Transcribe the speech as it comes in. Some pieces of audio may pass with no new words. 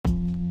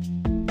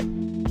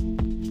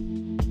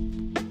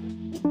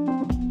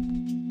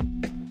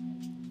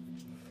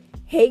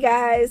Hey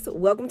guys,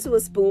 welcome to A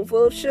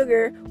Spoonful of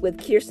Sugar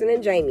with Kirsten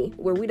and Jamie,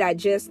 where we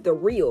digest the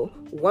real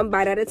one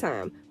bite at a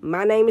time.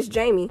 My name is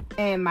Jamie.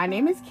 And my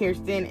name is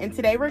Kirsten, and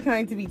today we're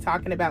going to be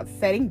talking about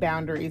setting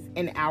boundaries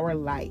in our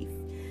life.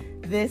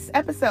 This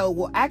episode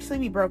will actually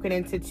be broken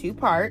into two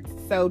parts,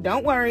 so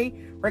don't worry,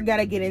 we're going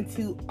to get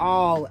into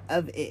all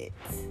of it.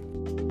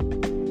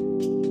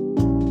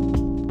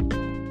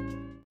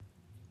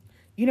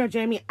 You know,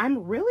 Jamie,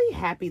 I'm really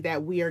happy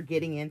that we are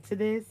getting into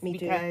this. Me too.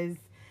 Because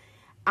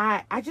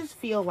I just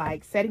feel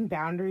like setting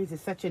boundaries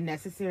is such a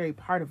necessary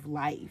part of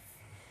life.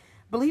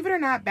 Believe it or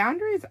not,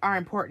 boundaries are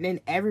important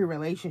in every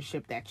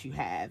relationship that you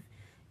have.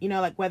 You know,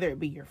 like whether it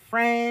be your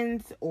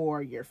friends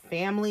or your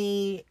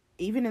family,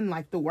 even in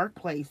like the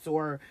workplace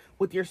or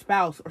with your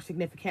spouse or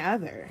significant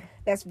other.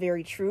 That's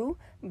very true.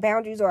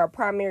 Boundaries are a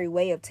primary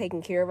way of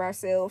taking care of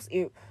ourselves.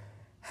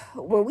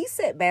 When we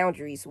set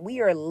boundaries, we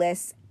are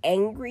less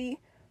angry,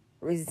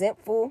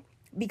 resentful,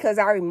 because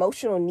our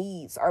emotional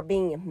needs are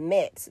being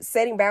met.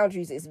 Setting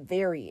boundaries is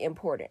very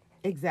important.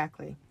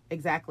 Exactly.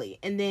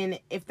 And then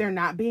if they're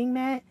not being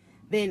met,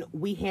 then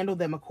we handle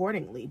them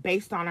accordingly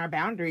based on our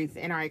boundaries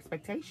and our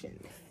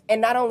expectations. And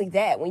not only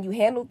that, when you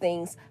handle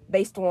things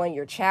based on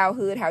your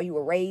childhood, how you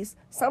were raised,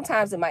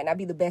 sometimes it might not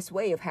be the best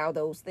way of how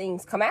those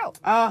things come out.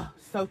 Oh,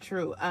 so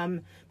true.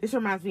 This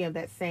reminds me of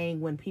that saying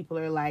when people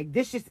are like,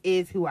 this just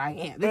is who I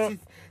am.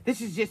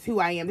 This is just who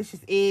I am. This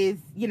just is,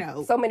 you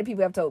know. So many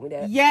people have told me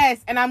that.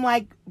 Yes. And I'm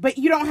like, but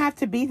you don't have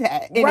to be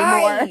that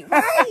anymore.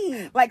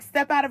 Right. Like,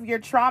 step out of your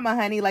trauma,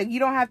 honey. Like, you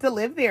don't have to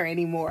live there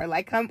anymore.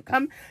 Like, come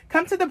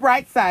to the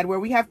bright side where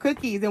we have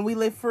cookies and we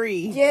live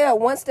free. Yeah,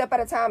 one step at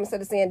a time.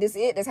 Instead of saying, this is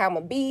it, that's how I'm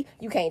going to be.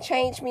 You can't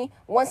change me.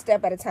 One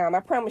step at a time.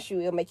 I promise you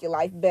it'll make your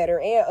life better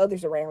and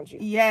others around you.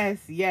 Yes.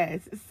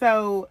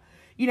 So,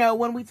 you know,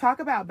 when we talk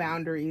about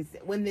boundaries,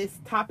 when this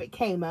topic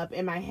came up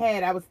in my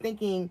head, I was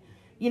thinking,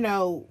 you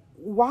know,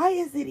 why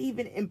is it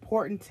even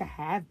important to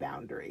have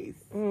boundaries?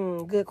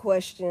 Good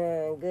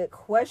question.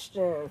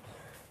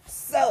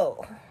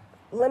 So,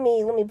 let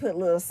me put a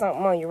little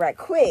something on you right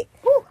quick.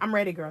 Woo, I'm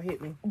ready, girl.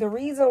 Hit me. The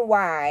reason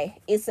why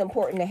it's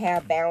important to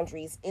have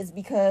boundaries is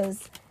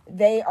because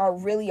they are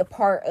really a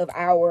part of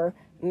our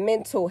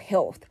mental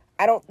health.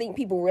 I don't think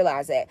people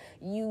realize that.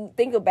 You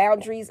think of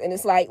boundaries and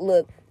it's like,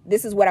 look,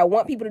 this is what I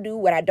want people to do,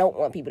 what I don't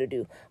want people to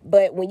do.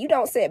 But when you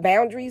don't set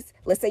boundaries,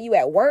 let's say you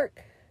at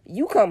work,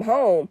 you come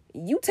home,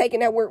 you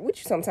taking that work with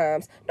you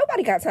sometimes.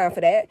 Nobody got time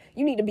for that.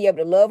 You need to be able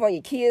to love on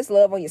your kids,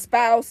 love on your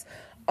spouse,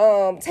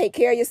 take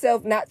care of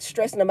yourself, not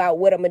stressing about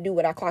what I'm going to do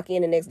when I clock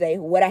in the next day,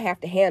 what I have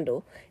to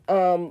handle.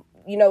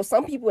 You know,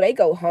 some people, they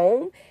go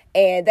home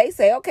and they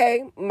say,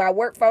 okay, my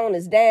work phone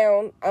is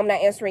down. I'm not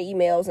answering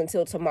emails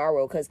until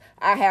tomorrow because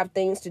I have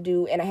things to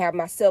do and I have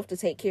myself to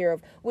take care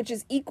of, which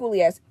is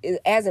equally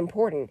as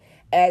important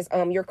as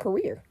your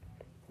career.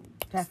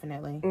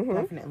 Definitely.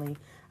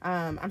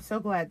 I'm so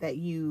glad that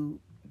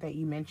you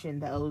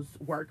mentioned those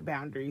work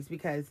boundaries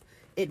because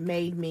it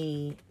made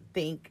me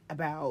think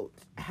about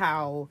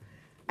how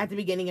at the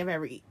beginning of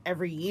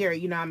every year,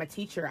 you know, I'm a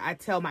teacher. I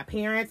tell my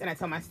parents and I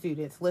tell my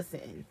students,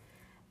 listen,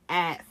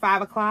 at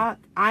 5:00,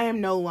 I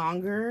am no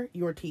longer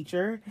your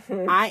teacher.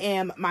 I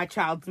am my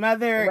child's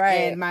mother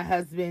and my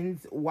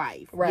husband's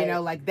wife. You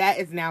know, like that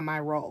is now my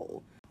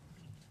role.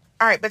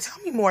 All right, but tell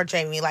me more,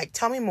 Jamie. Like,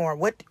 tell me more.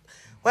 What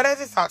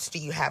other thoughts do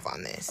you have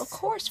on this? Of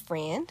course,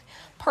 friend.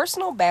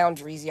 Personal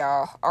boundaries,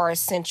 y'all, are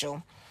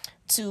essential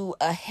to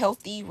a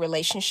healthy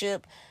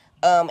relationship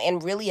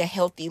and really a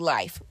healthy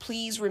life.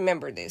 Please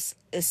remember this.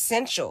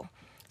 Essential.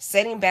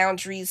 Setting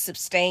boundaries,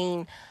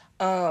 sustain,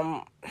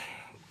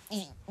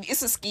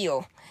 it's a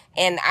skill.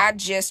 And I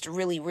just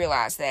really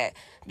realized that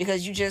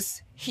because you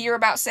just hear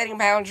about setting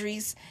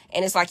boundaries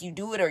and it's like you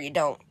do it or you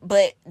don't.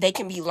 But they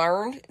can be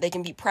learned. They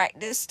can be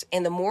practiced.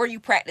 And the more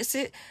you practice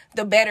it,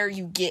 the better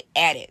you get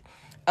at it.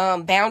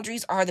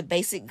 Boundaries are the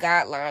basic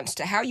guidelines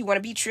to how you want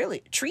to be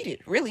treated,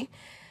 really.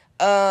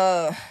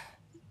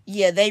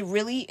 They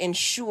really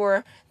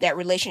ensure that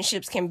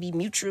relationships can be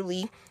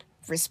mutually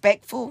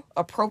respectful,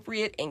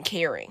 appropriate, and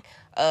caring.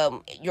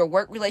 Your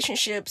work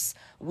relationships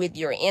with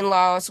your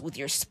in-laws, with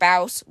your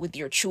spouse, with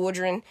your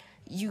children,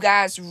 you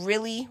guys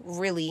really,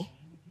 really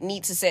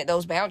need to set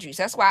those boundaries.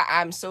 That's why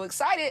I'm so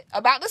excited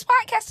about this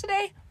podcast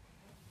today.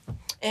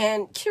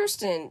 And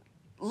Kirsten,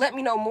 let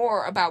me know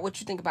more about what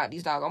you think about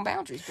these doggone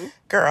boundaries, boo.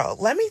 Girl,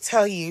 let me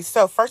tell you.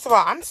 So, first of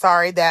all, I'm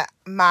sorry that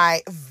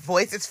my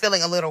voice is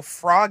feeling a little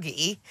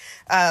froggy.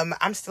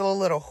 I'm still a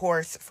little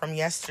hoarse from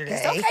yesterday.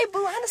 It's okay,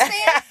 boo. I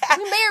understand.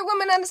 We married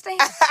women understand.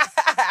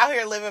 Out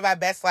here living my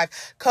best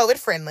life. COVID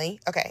friendly.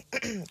 Okay.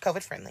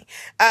 COVID friendly.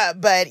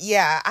 But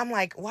yeah, I'm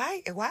like,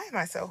 why am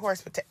I so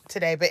hoarse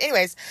today? But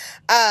anyways,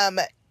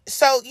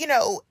 so, you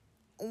know,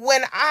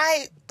 when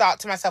I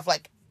thought to myself,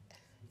 like,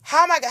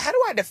 how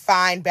do I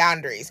define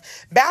boundaries?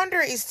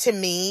 Boundaries to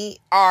me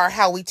are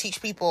how we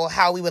teach people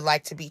how we would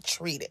like to be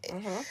treated.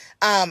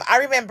 I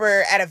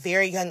remember at a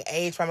very young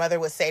age, my mother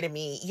would say to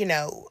me, you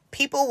know,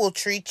 people will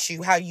treat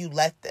you how you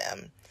let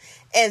them.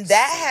 And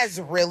that has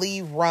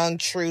really rung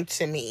true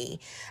to me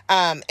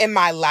in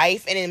my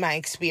life and in my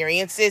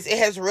experiences. It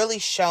has really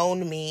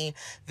shown me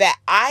that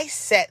I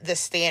set the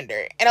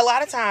standard. And a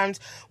lot of times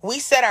we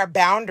set our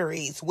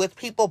boundaries with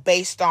people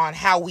based on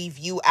how we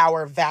view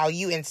our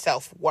value and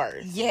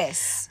self-worth.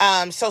 Yes.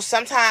 So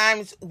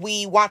sometimes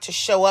we want to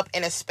show up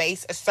in a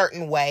space a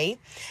certain way.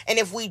 And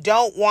if we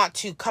don't want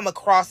to come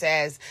across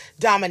as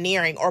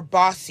domineering or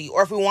bossy,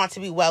 or if we want to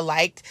be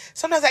well-liked,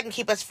 sometimes that can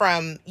keep us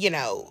from,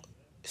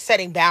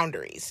 setting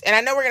boundaries. And I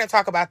know we're going to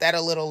talk about that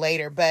a little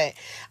later, but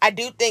I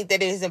do think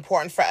that it is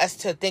important for us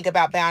to think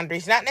about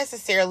boundaries, not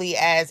necessarily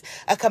as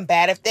a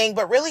combative thing,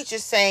 but really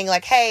just saying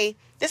like, hey,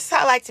 this is how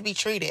I like to be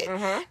treated.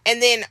 Mm-hmm.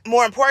 And then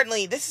more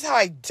importantly, this is how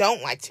I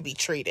don't like to be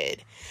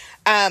treated.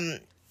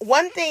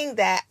 One thing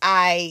that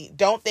I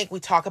don't think we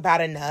talk about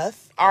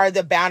enough are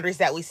the boundaries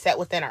that we set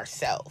within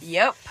ourselves.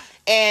 Yep.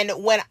 And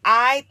when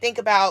I think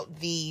about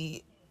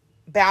the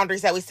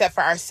boundaries that we set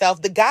for ourselves,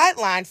 the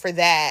guideline for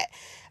that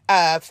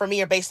for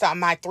me are based on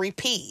my 3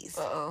 P's.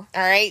 Uh-oh.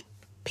 All right.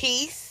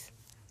 Peace,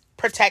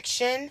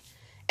 protection,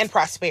 and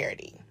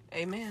prosperity.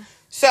 Amen.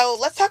 So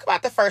let's talk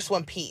about the first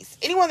one, peace.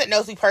 Anyone that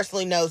knows me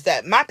personally knows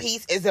that my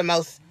peace is the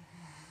most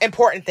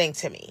important thing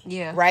to me.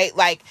 Yeah. Right?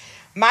 Like,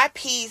 my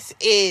peace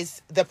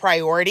is the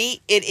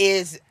priority. It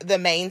is the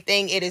main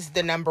thing. It is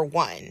the number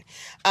one.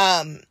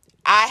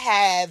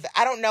 I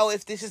don't know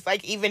if this is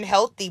like even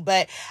healthy,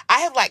 but I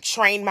have like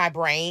trained my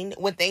brain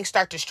when things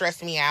start to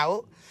stress me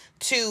out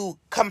to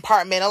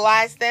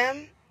compartmentalize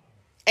them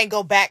and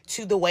go back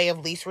to the way of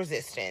least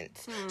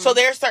resistance. So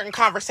there are certain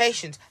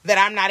conversations that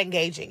I'm not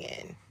engaging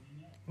in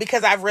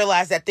because I've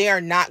realized that they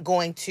are not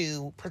going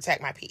to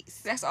protect my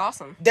peace. That's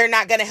awesome. They're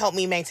not going to help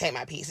me maintain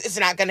my peace. It's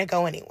not going to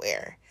go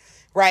anywhere,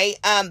 right?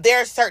 There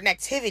are certain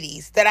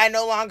activities that I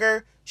no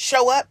longer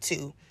show up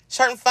to,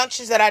 certain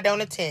functions that I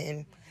don't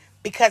attend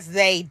because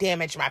they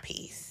damage my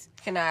peace.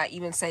 Can I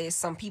even say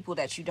some people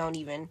that you don't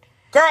even...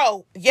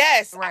 Girl,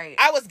 yes. Right.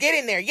 I was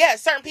getting there.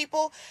 Yes, certain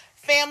people,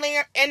 family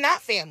and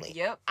not family.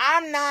 Yep.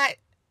 I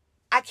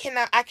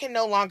can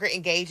no longer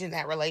engage in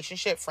that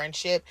relationship,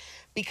 friendship,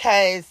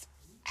 because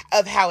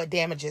of how it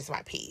damages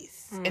my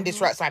peace and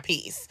disrupts my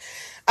peace.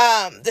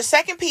 The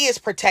second P is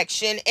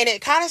protection, and it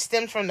kind of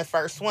stems from the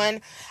first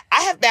one.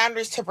 I have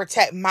boundaries to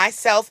protect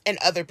myself and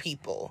other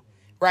people.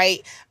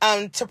 Right?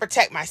 To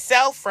protect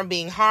myself from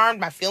being harmed,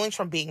 my feelings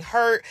from being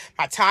hurt,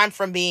 my time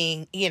from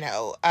being,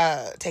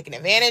 taken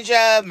advantage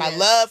of, my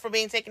love from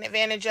being taken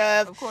advantage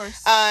of. Of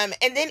course. And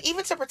then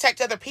even to protect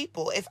other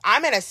people. If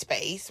I'm in a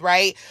space,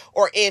 right?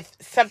 Or if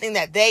something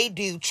that they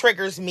do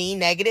triggers me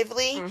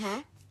negatively,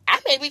 I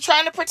may be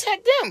trying to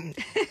protect them.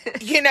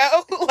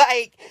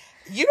 Like,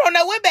 you don't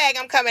know what bag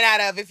I'm coming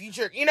out of if you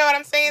jerk. You know what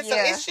I'm saying?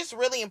 Yeah. So it's just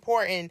really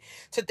important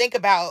to think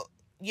about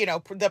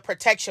the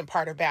protection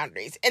part of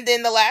boundaries. And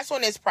then the last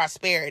one is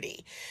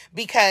prosperity,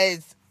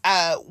 because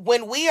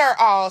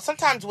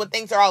sometimes when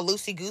things are all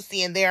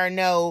loosey-goosey and there are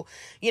no,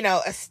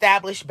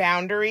 established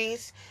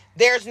boundaries,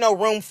 there's no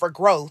room for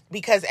growth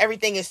because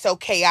everything is so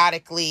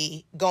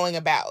chaotically going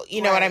about.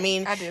 You know what I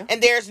mean? I do.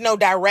 And there's no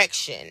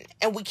direction,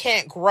 and we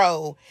can't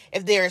grow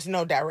if there is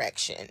no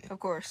direction. Of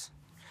course.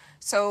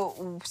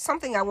 So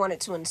something I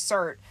wanted to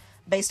insert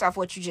based off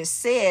what you just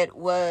said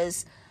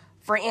was,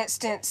 for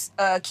instance,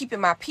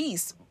 keeping my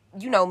peace.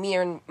 Me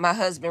and my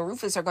husband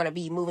Rufus are going to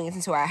be moving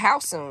into our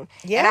house soon.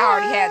 Yeah. And I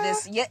already had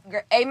this. Yeah,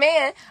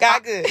 amen.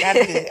 God good.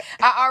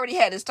 I already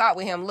had this talk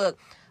with him. Look,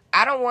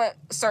 I don't want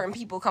certain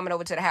people coming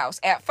over to the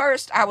house. At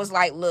first, I was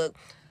like, look,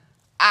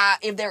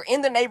 if they're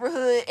in the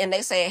neighborhood and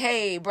they say,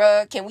 hey,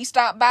 bruh, can we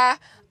stop by?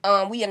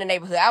 We in the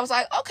neighborhood. I was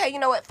like, okay, you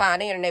know what? Fine,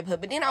 they in the neighborhood.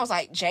 But then I was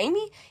like,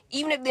 Jamie,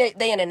 even if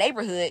they in the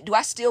neighborhood, do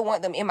I still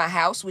want them in my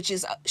house, which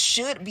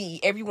should be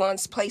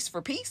everyone's place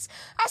for peace?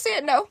 I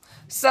said no.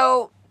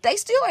 So they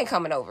still ain't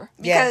coming over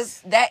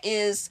because that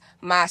is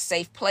my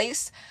safe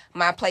place,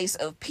 my place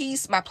of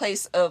peace, my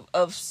place of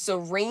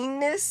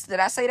sereneness. Did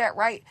I say that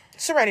right?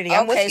 Serenity.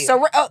 I'm with you.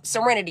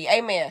 Serenity.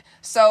 Amen.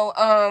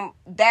 So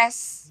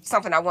that's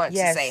something I wanted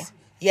to say.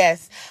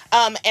 Yes.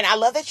 And I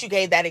love that you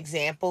gave that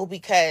example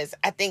because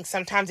I think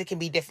sometimes it can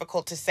be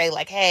difficult to say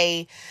like,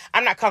 hey,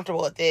 I'm not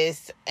comfortable with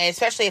this. And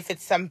especially if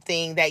it's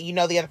something that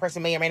the other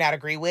person may or may not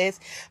agree with.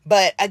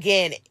 But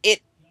again,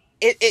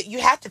 you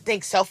have to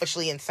think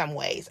selfishly in some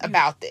ways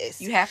about this.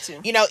 You have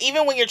to.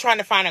 Even when you're trying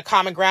to find a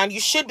common ground,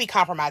 you should be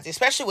compromising,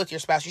 especially with your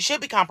spouse. You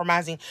should be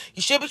compromising.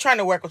 You should be trying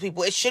to work with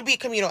people. It should be a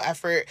communal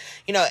effort.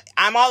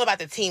 I'm all about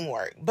the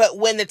teamwork. But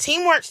when the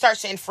teamwork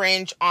starts to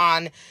infringe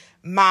on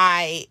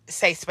my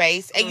safe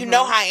space, and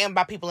how I am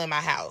by people in my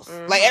house.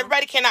 Like,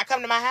 everybody cannot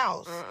come to my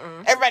house.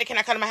 Everybody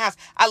cannot come to my house.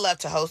 I love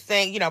to host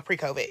things,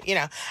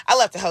 pre-COVID, I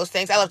love to host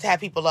things. I love to have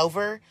people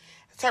over.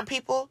 Certain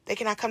people, they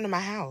cannot come to my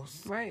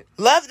house. Right.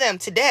 Love them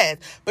to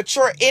death. But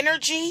your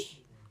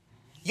energy,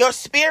 your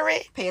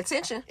spirit, pay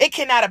attention. It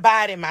cannot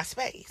abide in my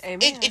space. Amen.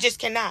 It just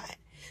cannot.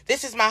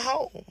 This is my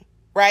home.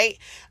 right?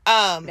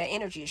 That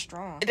energy is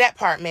strong. That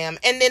part, ma'am.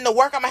 And then the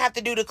work I'm gonna have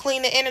to do to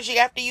clean the energy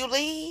after you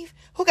leave.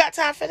 Who got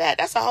time for that?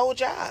 That's a whole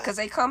job. Because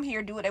they come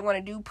here, do what they want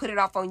to do, put it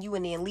off on you,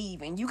 and then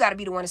leave. And you got to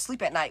be the one to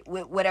sleep at night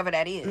with whatever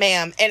that is.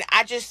 Ma'am. And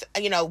I just,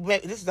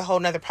 this is a whole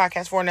nother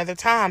podcast for another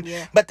time.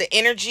 Yeah. But the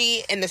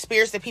energy and the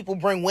spirits that people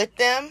bring with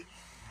them,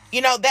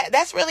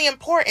 that's really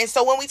important.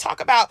 So when we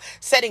talk about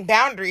setting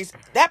boundaries,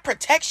 that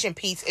protection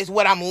piece is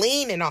what I'm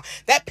leaning on.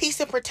 That piece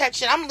of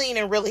protection, I'm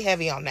leaning really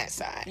heavy on that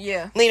side.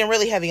 Yeah. Leaning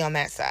really heavy on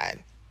that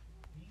side.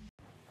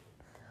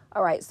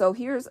 All right, so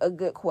here's a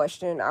good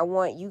question. I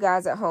want you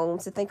guys at home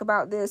to think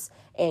about this.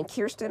 And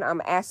Kirsten,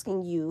 I'm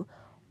asking you,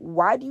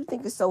 why do you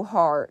think it's so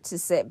hard to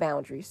set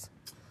boundaries?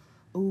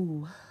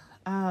 Ooh,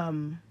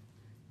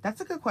 that's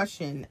a good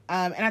question.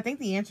 And I think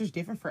the answer is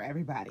different for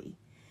everybody.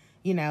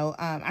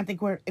 I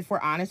think if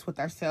we're honest with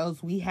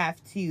ourselves, we have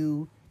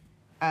to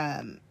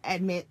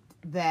admit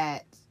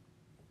that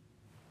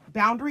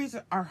boundaries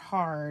are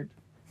hard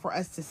for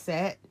us to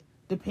set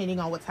depending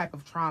on what type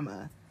of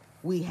trauma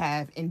we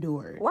have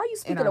endured. Why are you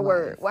speaking a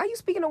word? Why are you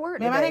speaking a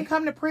word Ma'am, today? I didn't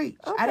come to preach.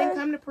 Okay. I didn't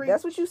come to preach.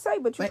 That's what you say,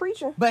 but you're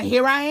preaching. But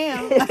here I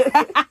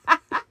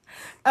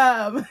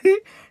am.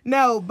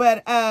 No,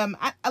 but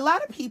a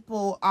lot of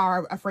people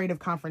are afraid of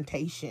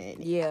confrontation.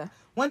 Yeah.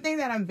 One thing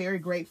that I'm very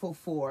grateful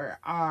for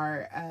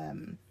are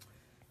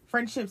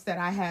friendships that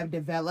I have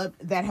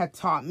developed that have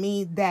taught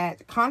me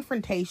that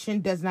confrontation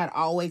does not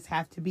always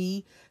have to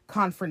be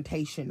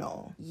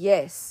confrontational.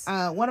 Yes.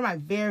 One of my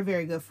very,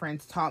 very good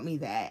friends taught me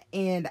that.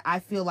 And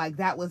I feel like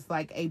that was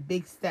like a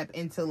big step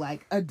into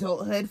like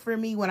adulthood for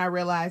me when I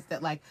realized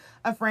that like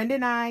a friend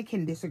and I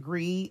can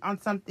disagree on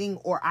something,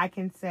 or I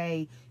can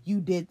say, you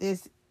did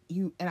this,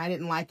 and I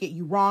didn't like it.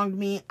 You wronged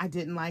me. I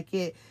didn't like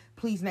it.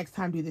 Please next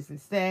time do this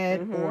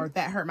instead. Mm-hmm. Or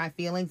that hurt my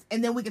feelings.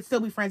 And then we could still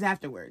be friends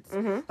afterwards.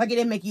 Mm-hmm. Like it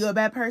didn't make you a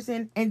bad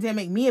person and didn't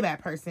make me a bad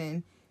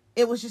person.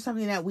 It was just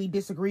something that we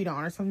disagreed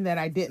on or something that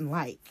I didn't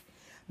like.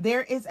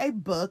 There is a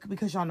book,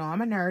 because y'all know I'm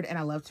a nerd and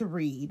I love to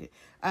read,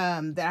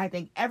 that I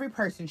think every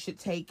person should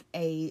take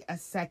a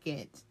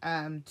second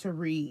to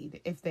read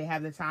if they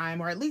have the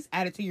time, or at least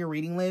add it to your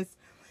reading list.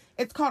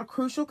 It's called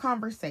Crucial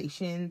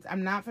Conversations.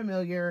 I'm not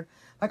familiar,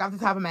 like off the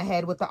top of my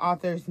head, with the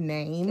author's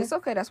name. It's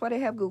okay. That's why they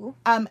have Google.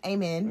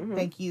 Amen. Mm-hmm.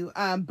 Thank you.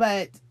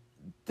 But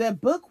the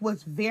book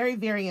was very,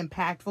 very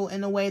impactful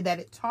in the way that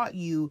it taught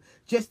you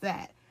just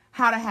that,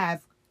 how to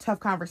have tough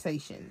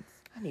conversations.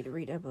 I need to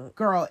read that book.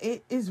 Girl,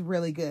 it is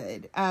really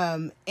good.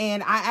 And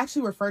I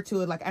actually refer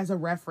to it like as a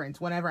reference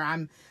whenever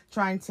I'm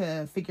trying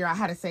to figure out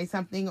how to say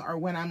something, or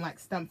when I'm like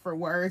stumped for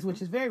words,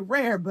 which is very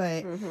rare.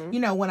 But,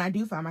 when I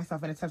do find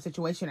myself in a tough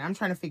situation, I'm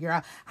trying to figure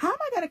out, how am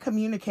I going to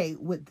communicate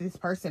with this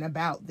person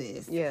about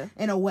this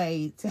in a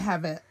way to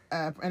have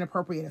an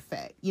appropriate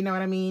effect? You know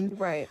what I mean?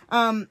 Right.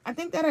 I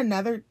think that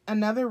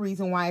another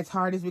reason why it's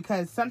hard is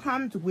because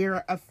sometimes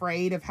we're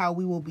afraid of how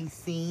we will be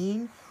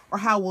seen or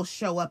how we'll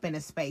show up in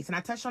a space. And I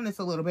touched on this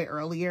a little bit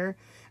earlier.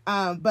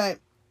 But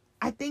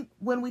I think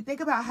when we think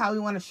about how we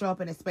want to show up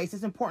in a space,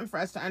 it's important for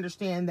us to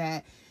understand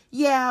that,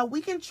 yeah,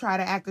 we can try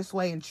to act this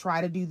way and try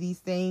to do these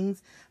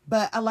things,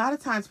 but a lot of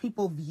times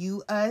people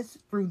view us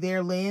through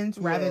their lens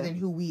rather than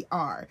who we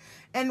are.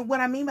 And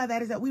what I mean by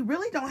that is that we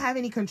really don't have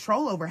any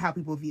control over how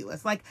people view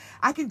us. Like,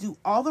 I can do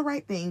all the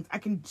right things. I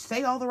can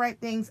say all the right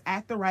things,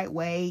 act the right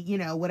way,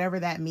 whatever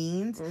that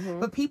means.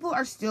 But people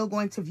are still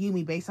going to view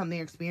me based on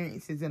their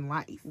experiences in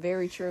life.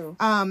 Very true.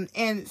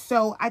 And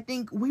so I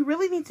think we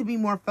really need to be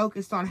more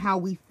focused on how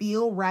we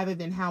feel rather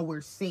than how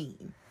we're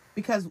seen.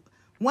 Because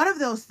one of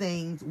those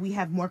things we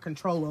have more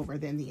control over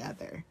than the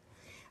other.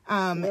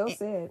 Well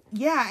said.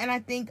 Yeah, and I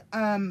think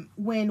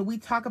when we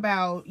talk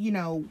about,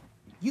 you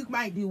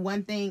might do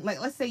one thing, like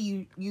let's say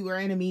you are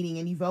in a meeting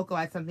and you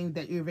vocalize something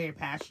that you're very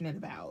passionate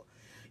about.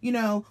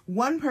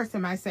 One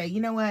person might say, you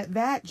know what,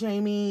 that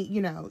Jamie,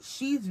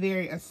 she's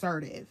very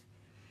assertive.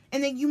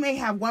 And then you may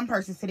have one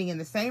person sitting in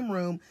the same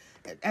room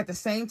at the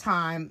same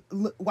time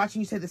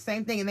watching you say the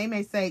same thing, and they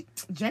may say,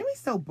 Jamie's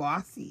so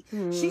bossy.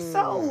 She's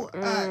so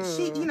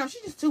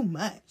she's just too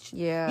much.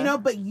 Yeah.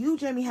 But you,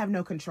 Jamie, have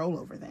no control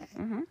over that.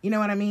 You know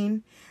what I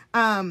mean?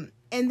 And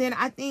then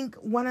I think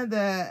one of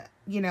the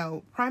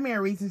primary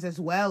reasons as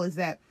well is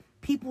that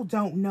people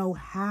don't know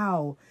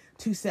how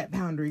to set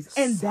boundaries,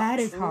 and that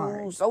is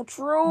hard. So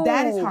true.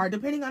 That is hard.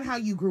 Depending on how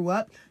you grew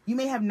up, you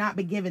may have not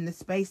been given the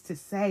space to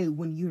say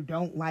when you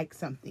don't like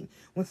something,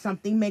 when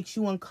something makes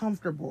you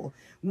uncomfortable,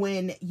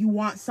 when you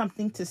want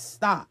something to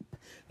stop.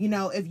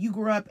 If you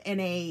grew up in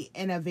a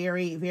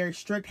very, very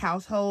strict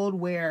household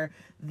where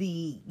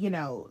the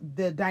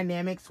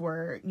dynamics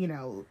were,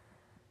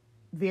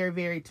 very,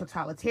 very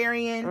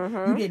totalitarian.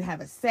 You didn't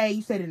have a say.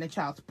 You said in a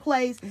child's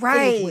place.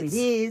 Right. It is what it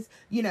is.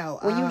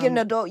 When you get an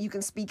adult, you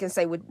can speak and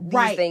say with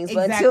these things.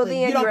 But Exactly. until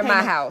then, you're in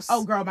my house.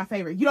 Oh, girl, my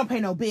favorite. You don't pay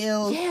no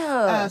bills.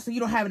 Yeah. So you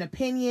don't have an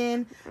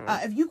opinion.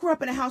 If you grew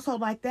up in a household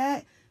like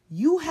that,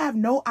 you have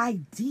no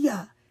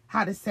idea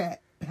how to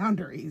set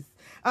boundaries.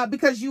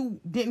 Because you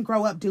didn't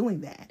grow up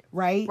doing that.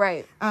 Right.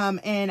 Right.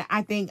 And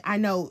I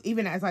know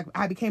even as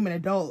I became an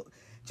adult,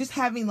 just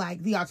having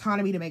like the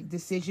autonomy to make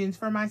decisions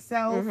for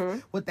myself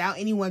without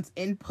anyone's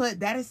input,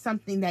 that is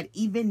something that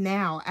even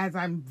now, as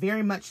I'm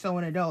very much so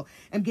an adult,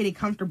 I'm getting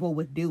comfortable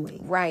with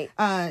doing. Right.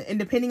 And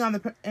depending on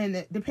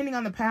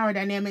the power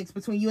dynamics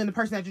between you and the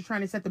person that you're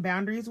trying to set the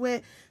boundaries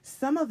with,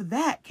 some of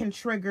that can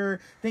trigger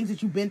things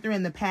that you've been through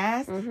in the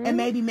past and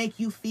maybe make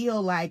you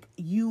feel like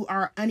you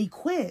are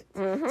unequipped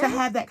to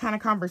have that kind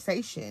of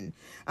conversation.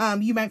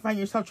 You might find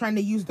yourself trying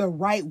to use the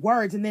right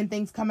words and then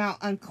things come out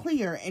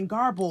unclear and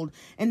garbled,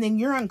 and then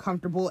you're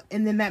uncomfortable,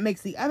 and then that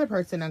makes the other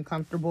person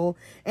uncomfortable,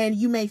 and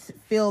you may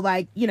feel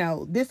like, you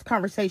know, this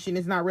conversation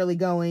is not really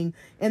going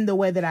in the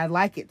way that I'd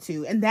like it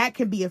to, and that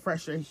can be a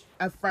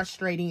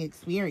frustrating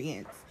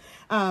experience.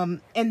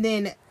 And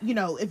then, you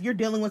know, if you're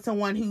dealing with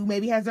someone who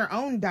maybe has their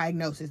own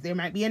diagnosis, they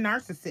might be a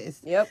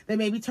narcissist. Yep. They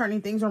may be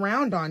turning things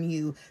around on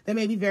you. They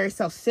may be very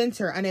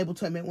self-centered, unable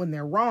to admit when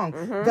they're wrong.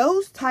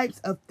 Those types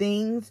of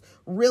things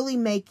really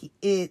make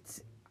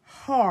it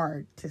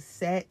hard to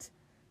set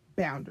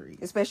boundaries.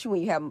 Especially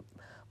when you have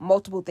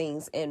multiple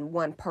things in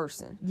one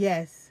person.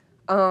 Yes.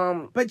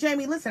 But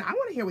Jamie, listen, I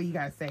want to hear what you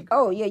guys think.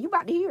 Oh, yeah, you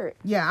about to hear it.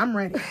 Yeah, I'm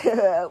ready.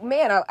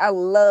 Man, I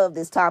love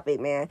this topic,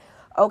 man.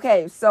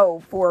 Okay,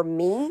 so for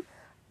me,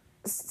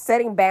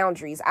 setting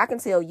boundaries, I can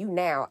tell you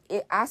now,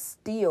 I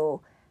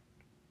still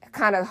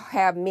kind of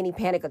have many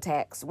panic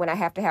attacks when I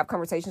have to have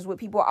conversations with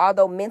people.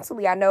 Although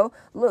mentally I know,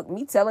 look,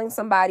 me telling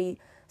somebody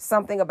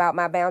something about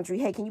my boundary,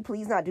 hey, can you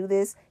please not do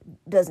this,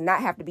 does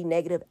not have to be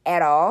negative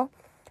at all.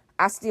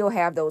 I still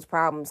have those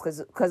problems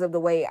because of the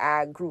way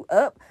I grew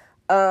up.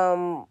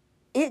 I'm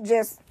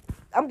just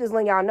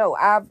letting y'all know,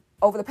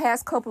 over the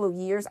past couple of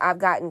years, I've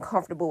gotten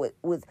comfortable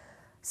with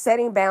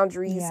setting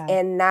boundaries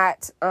and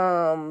not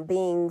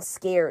being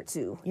scared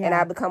to. Yeah. And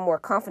I've become more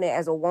confident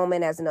as a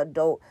woman, as an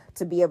adult,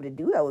 to be able to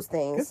do those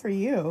things. Good for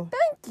you.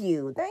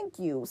 Thank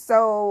you.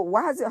 So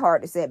why is it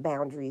hard to set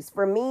boundaries?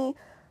 For me,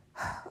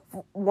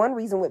 one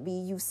reason would be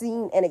you've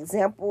seen an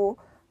example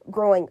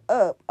growing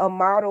up, a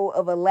model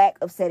of a lack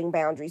of setting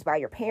boundaries by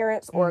your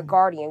parents or a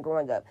guardian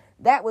growing up.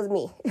 That was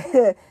me.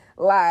 I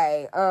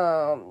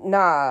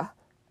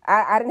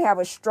didn't have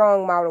a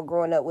strong model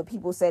growing up with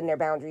people setting their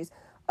boundaries.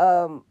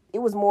 It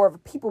was more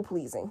of people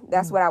pleasing.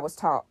 That's what I was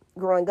taught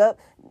growing up.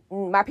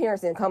 My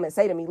parents didn't come and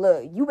say to me,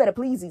 look, you better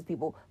please these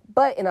people.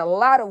 But in a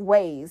lot of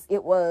ways,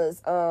 it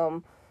was,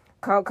 come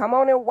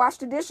on and wash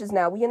the dishes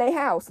now. We in a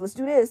house. Let's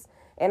do this.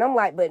 And I'm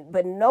like,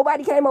 but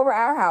nobody came over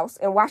our house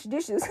and washed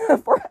dishes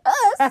for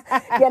us,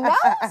 you know?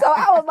 So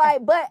I was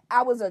like, but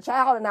I was a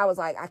child and I was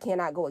like, I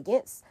cannot go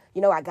against,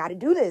 I got to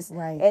do this.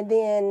 Right. And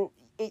then,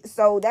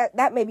 so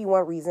that may be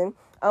one reason.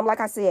 Like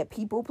I said,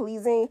 people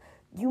pleasing,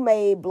 you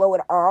may blow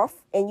it off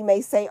and you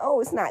may say, oh,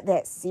 it's not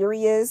that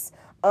serious,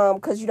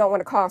 because you don't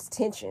want to cause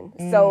tension.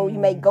 So you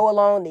may go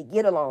along to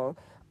get along.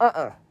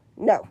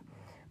 No.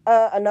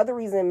 Another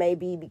reason may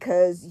be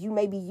because you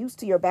may be used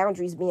to your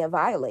boundaries being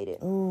violated.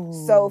 Ooh.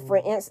 So for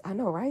instance, I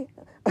know, right?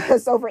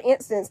 So for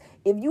instance,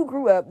 if you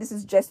grew up, this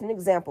is just an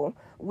example,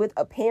 with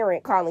a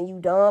parent calling you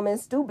dumb and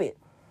stupid,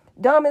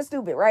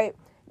 right?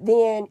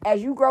 Then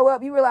as you grow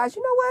up, you realize,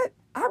 you know what?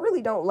 I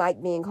really don't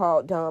like being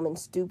called dumb and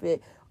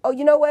stupid. Oh,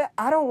 you know what?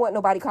 I don't want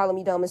nobody calling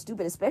me dumb and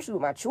stupid, especially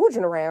with my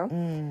children around.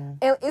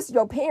 And it's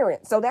your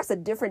parent. So that's a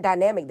different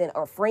dynamic than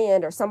a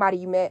friend or somebody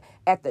you met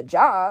at the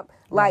job.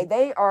 Right. Like,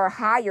 they are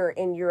higher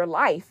in your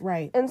life.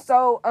 Right. And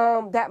so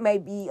that may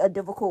be a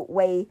difficult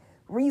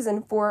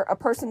reason for a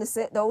person to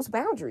set those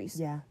boundaries.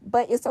 Yeah.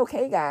 But it's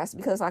okay, guys,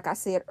 because like I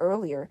said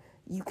earlier,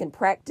 you can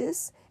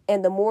practice.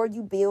 And the more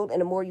you build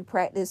and the more you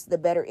practice, the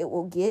better it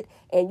will get.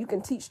 And you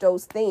can teach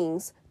those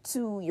things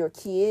to your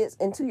kids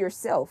and to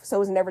yourself.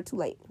 So it's never too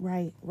late.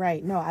 Right.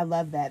 No, I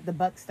love that. The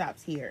buck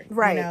stops here.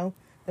 Right.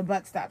 The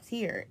buck stops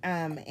here.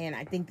 And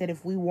I think that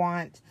if we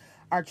want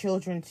our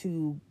children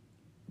to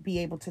be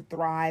able to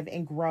thrive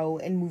and grow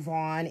and move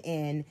on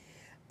and,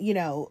 be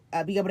able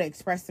to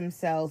express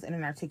themselves in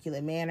an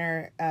articulate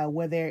manner,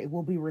 whether it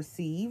will be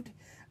received,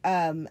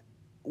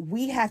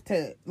 we have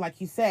to,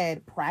 like you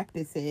said,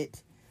 practice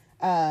it.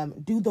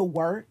 Do the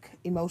work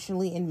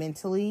emotionally and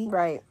mentally,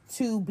 right,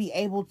 to be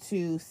able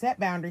to set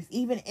boundaries,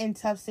 even in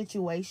tough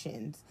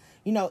situations,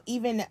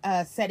 even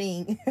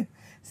setting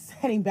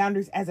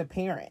boundaries as a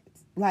parent,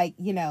 like,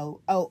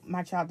 oh,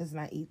 my child does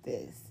not eat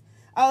this.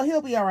 Oh,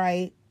 he'll be all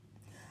right.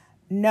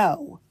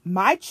 No,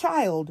 my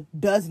child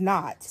does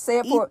not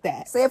eat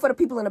that. Say it for the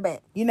people in the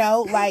back.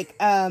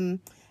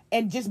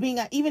 And just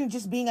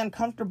being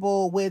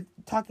uncomfortable with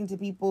talking to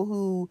people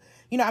who,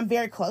 I'm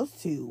very close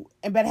to,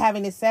 but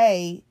having to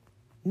say,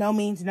 no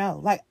means no.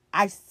 Like,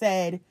 I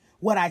said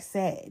what I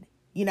said,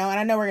 and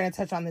I know we're going to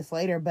touch on this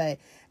later, but,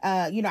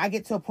 I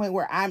get to a point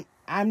where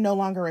I'm no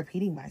longer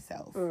repeating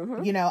myself.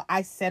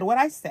 I said what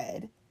I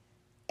said,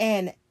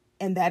 and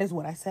that is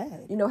what I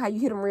said. You know how you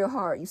hit them real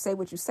hard. You say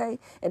what you say,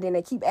 and then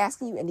they keep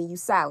asking you, and then you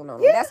silent on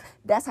them. Yeah.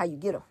 That's how you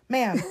get them.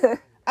 Ma'am.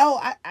 Oh,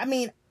 I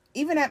mean,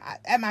 even at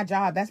my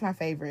job, that's my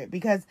favorite,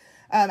 because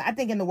I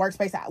think in the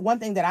workspace, one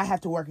thing that I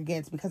have to work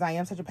against, because I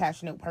am such a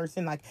passionate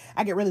person, like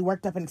I get really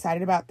worked up and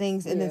excited about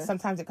things, and then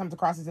sometimes it comes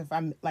across as if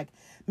I'm like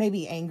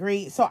maybe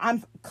angry. So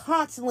I'm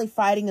constantly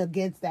fighting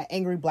against that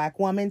angry Black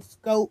woman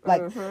scope,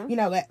 like you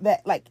know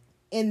that like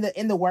in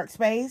the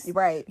workspace,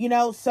 right? You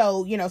know,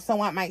 so you know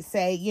someone might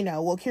say, you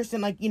know, well,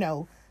 Kirsten, like you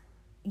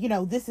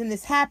know, this and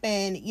this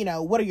happened, you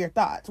know, what are your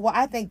thoughts? Well,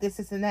 I think this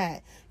and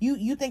that.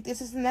 You think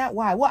this and that.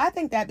 Why? Well, I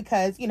think that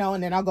because, you know,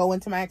 and then I'll go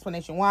into my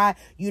explanation why.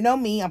 You know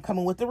me, I'm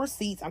coming with the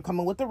receipts, I'm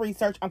coming with the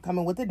research, I'm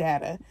coming with the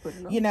data,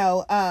 you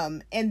know,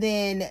 and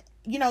then,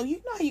 you know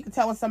how you can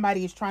tell when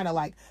somebody is trying to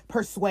like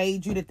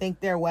persuade you to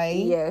think their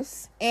way.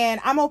 Yes. And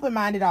I'm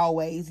open-minded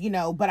always, you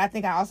know, but I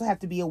think I also have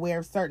to be aware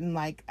of certain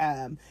like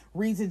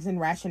reasons and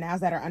rationales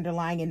that are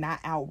underlying and not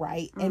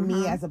outright. And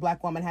me as a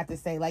Black woman have to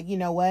say like, you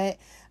know what?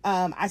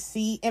 I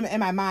see in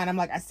my mind, I'm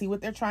like, I see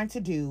what they're trying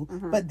to do,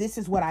 but this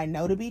is what I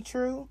know to be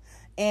true.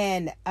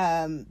 And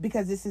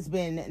because this has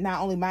been not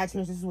only my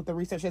experience, this is what the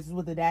research, this is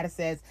what the data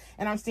says,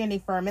 and I'm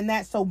standing firm in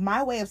that. So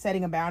my way of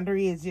setting a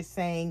boundary is just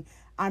saying,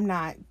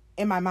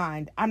 in my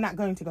mind, I'm not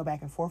going to go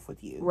back and forth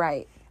with you.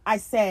 Right. I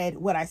said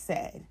what I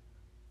said,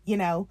 you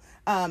know,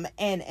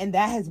 and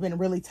that has been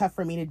really tough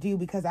for me to do,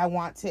 because I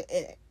want to,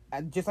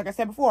 just like I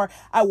said before,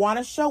 I want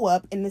to show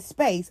up in the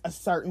space a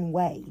certain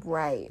way.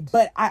 Right.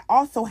 But I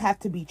also have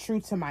to be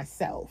true to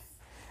myself.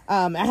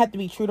 I have to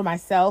be true to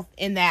myself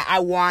in that I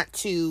want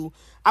to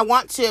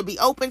be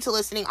open to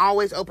listening,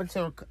 always open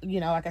to,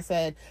 you know, like I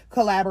said,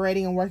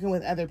 collaborating and working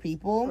with other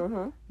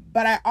people.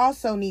 But I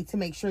also need to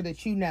make sure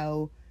that you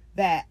know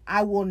that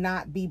I will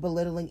not be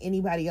belittling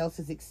anybody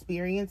else's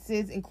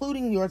experiences,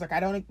 including yours. Like, I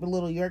don't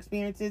belittle your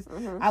experiences.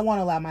 I won't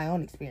allow my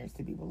own experience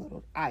to be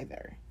belittled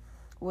either.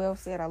 Well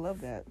said. I love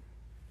that.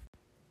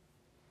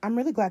 I'm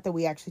really glad that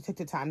we actually took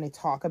the time to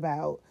talk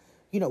about,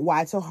 you know,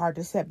 why it's so hard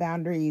to set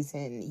boundaries,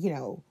 and, you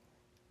know,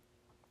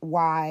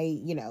 why,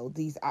 you know,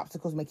 these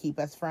obstacles may keep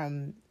us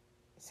from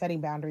setting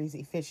boundaries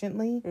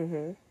efficiently.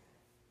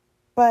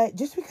 But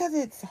just because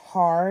it's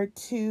hard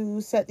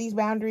to set these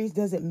boundaries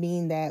doesn't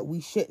mean that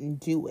we shouldn't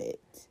do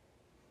it.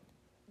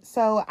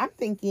 So I'm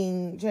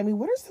thinking, Jamie,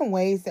 what are some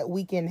ways that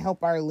we can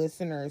help our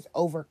listeners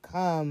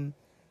overcome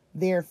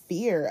their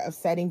fear of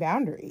setting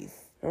boundaries?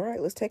 All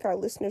right, let's take our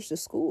listeners to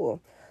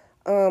school.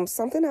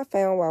 Something I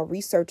found while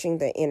researching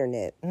the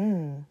internet.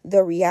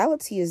 The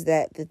reality is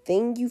that the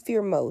thing you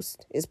fear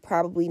most is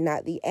probably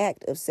not the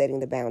act of setting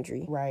the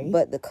boundary, right,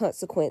 but the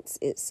consequence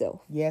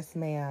itself. Yes,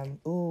 ma'am.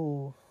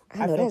 Ooh.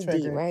 I know that's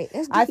deep, right?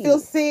 That's deep. I feel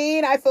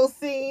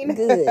seen.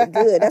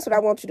 Good. That's what I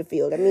want you to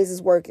feel. That means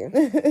it's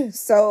working.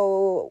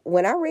 So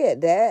when I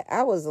read that,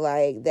 I was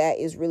like, that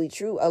is really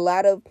true. A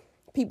lot of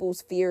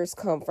people's fears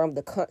come from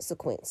the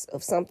consequence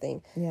of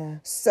something. Yeah.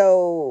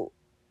 So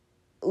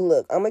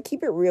look, I'm going to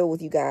keep it real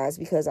with you guys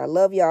because I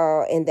love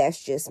y'all and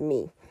that's just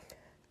me.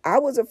 I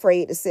was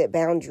afraid to set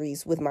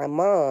boundaries with my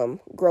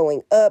mom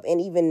growing up and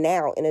even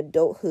now in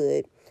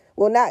adulthood.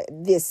 Well, not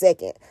this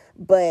second,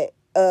 but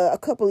a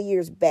couple of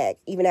years back,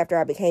 even after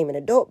I became an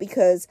adult,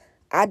 because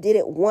I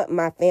didn't want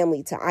my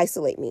family to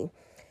isolate me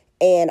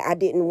and I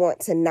didn't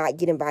want to not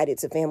get invited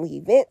to family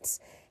events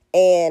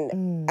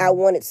and I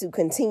wanted to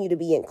continue to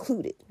be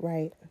included.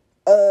 Right.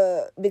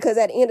 Because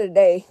at the end of the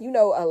day, you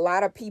know, a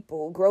lot of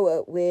people grow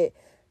up with,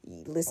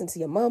 you listen to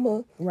your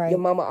mama, right, your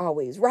mama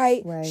always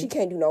right, she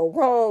can't do no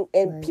wrong,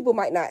 and people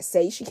might not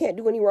say she can't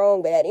do any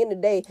wrong, but at the end of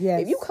the day,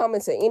 if you come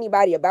into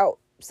anybody about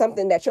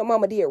something that your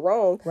mama did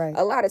wrong,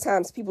 a lot of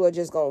times people are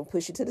just gonna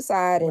push you to the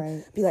side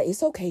and be like,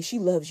 it's okay, she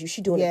loves you,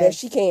 she doing the best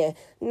she can.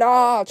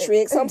 Nah,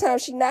 Trick,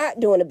 sometimes she not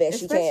doing the best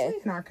she can.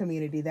 Especially in our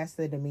community, that's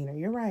the demeanor.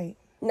 You're right.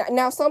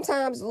 Now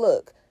sometimes,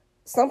 look,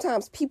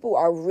 sometimes people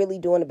are really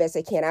doing the best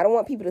they can. I don't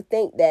want people to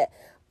think that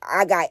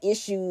I got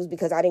issues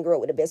because I didn't grow up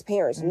with the best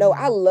parents. No,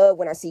 I love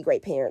when I see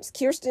great parents.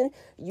 Kirsten,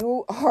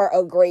 you are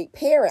a great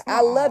parent.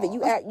 I love it.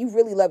 You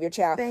really love your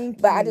child.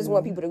 Thank but you. I just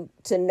want people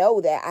to know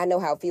that I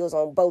know how it feels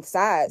on both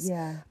sides.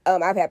 Yeah.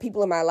 I've had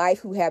people in my life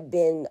who have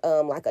been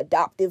like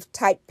adoptive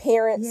type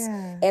parents.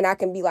 Yeah. And I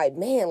can be like,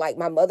 man, like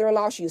my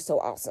mother-in-law, she is so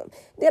awesome.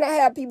 Then I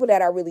have people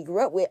that I really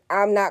grew up with.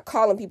 I'm not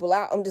calling people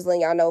out. I'm just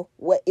letting y'all know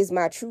what is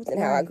my truth and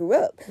how I grew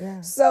up. Yeah.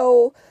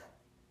 So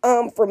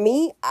for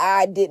me,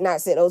 I did not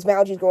set those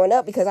boundaries growing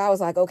up because I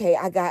was like, okay,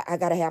 I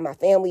gotta have my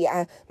family,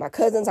 my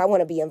cousins, I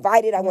want to be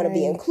invited, I want to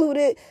be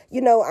included.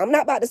 You know, I'm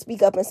not about to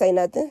speak up and say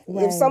nothing.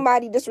 If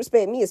somebody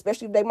disrespect me,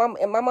 especially if they mom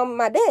and my mom and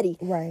my daddy,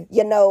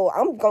 you know,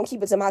 I'm gonna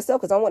keep it to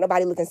myself because I don't want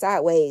nobody looking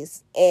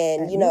sideways.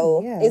 And you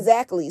know,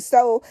 exactly.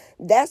 So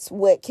that's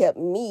what kept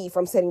me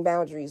from setting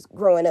boundaries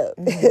growing up.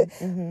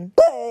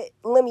 But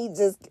let me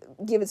just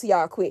give it to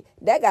y'all quick.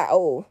 That got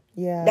old.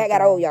 Yeah, that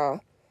got old, y'all.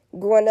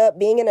 Growing up,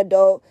 being an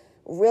adult,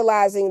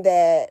 realizing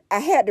that I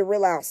had to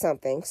realize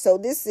something. So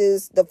this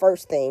is the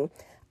first thing.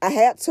 I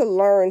had to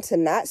learn to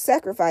not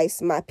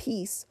sacrifice my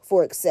peace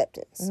for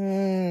acceptance.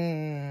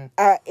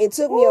 It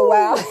took me a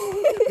while.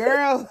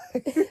 Girl.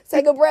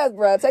 Take a breath,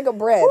 bro. Take a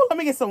breath. Ooh, let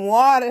me get some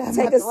water.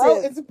 Take my a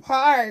throat sip. is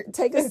apart.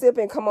 Take a sip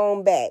and come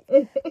on back.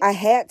 I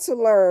had to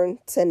learn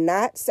to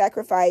not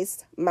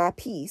sacrifice my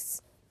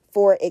peace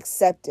for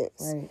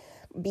acceptance. Right.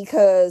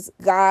 Because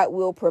God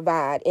will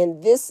provide.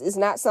 And this is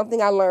not something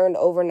I learned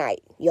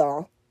overnight,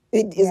 y'all.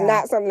 It is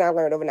not something I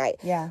learned overnight.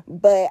 Yeah.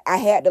 But I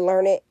had to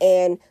learn it.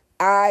 And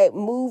I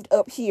moved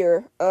up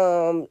here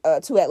to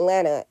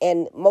Atlanta,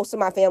 and most of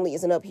my family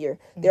isn't up here.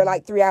 They're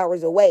like 3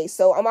 hours away.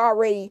 So I'm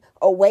already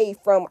away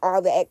from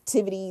all the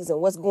activities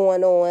and what's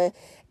going on.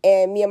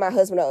 And me and my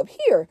husband are up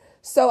here.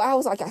 So I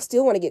was like, I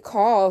still want to get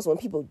calls when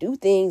people do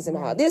things and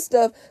all this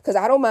stuff, because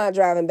I don't mind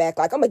driving back.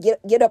 Like, I'm a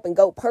get up and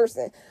go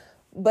person.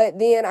 But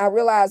then I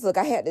realized, look,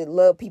 I had to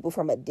love people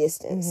from a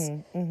distance.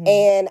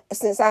 And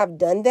since I've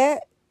done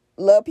that,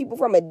 love people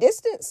from a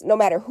distance, no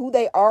matter who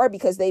they are,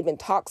 because they've been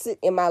toxic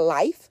in my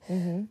life,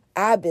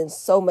 I've been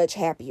so much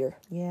happier.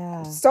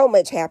 Yeah. So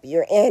much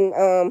happier. And,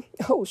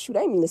 oh, shoot,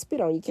 I didn't mean to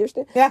spit on you,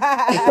 Kirsten.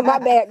 My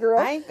bad, girl.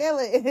 I ain't feel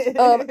it.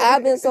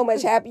 I've been so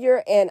much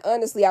happier. And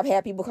honestly, I've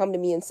had people come to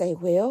me and say,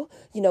 well,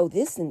 you know,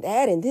 this and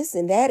that and this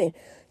and that. And,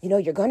 you know,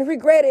 you're going to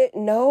regret it.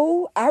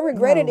 No, I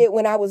regretted it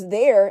when I was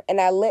there, and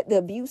I let the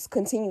abuse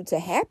continue to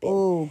happen.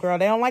 Ooh, girl,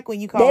 they don't like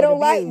when you call They it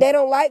don't abuse. they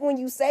don't like when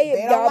you say it,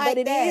 They don't y'all, like but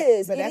it that,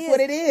 is. but that's what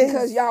it is.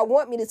 Because y'all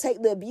want me to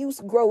take the abuse,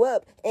 grow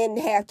up, and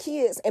have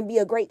kids, and be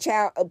a great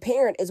child, a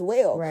parent as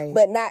well. Right.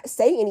 But not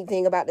say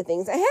anything about the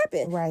things that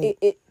happen. Right.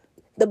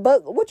 The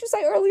buck, what you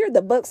say earlier,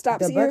 the buck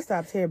stops here. The buck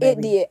stops here,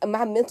 baby. It did.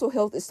 My mental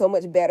health is so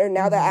much better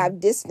now that I've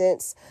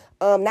distanced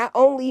not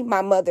only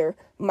my mother,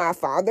 my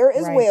father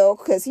as well,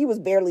 because he was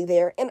barely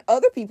there, and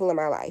other people in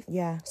my life.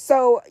 Yeah.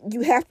 So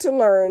you have to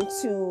learn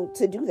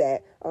to do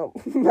that.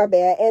 My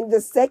bad. And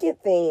the second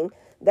thing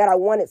that I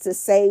wanted to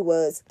say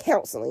was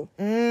counseling.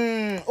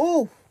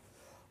 Ooh,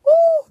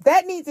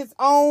 that needs its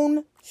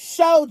own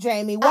show,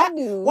 Jamie. Why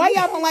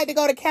y'all don't like to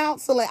go to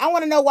counseling? I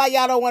want to know why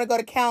y'all don't want to go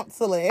to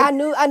counseling. I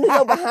knew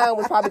your behind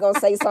was probably gonna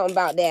say something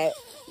about that.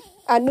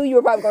 I knew you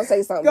were probably gonna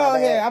say something about that.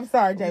 Go ahead. I'm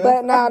sorry, Jamie.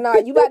 But no,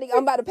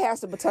 I'm about to pass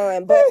the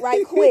baton. But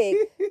right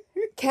quick,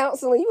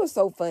 counseling, you were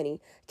so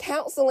funny.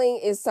 Counseling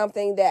is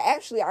something that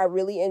actually I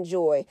really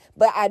enjoy,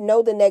 but I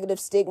know the negative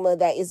stigma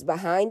that is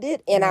behind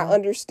it, and I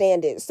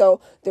understand it.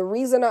 So the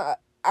reason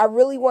I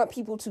really want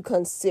people to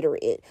consider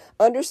it.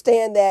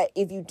 Understand that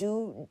if you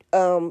do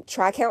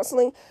try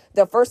counseling,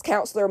 the first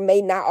counselor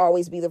may not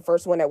always be the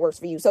first one that works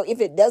for you. So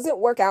if it doesn't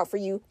work out for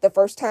you the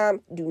first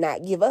time, do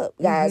not give up,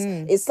 guys.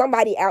 It's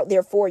somebody out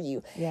there for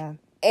you. Yeah.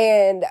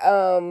 And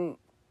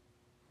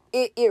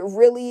it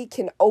really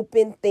can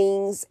open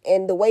things,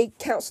 and the way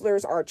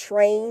counselors are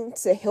trained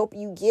to help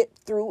you get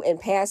through and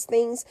past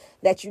things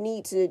that you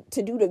need to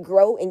do to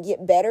grow and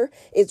get better,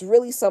 it's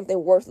really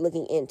something worth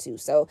looking into.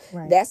 So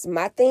that's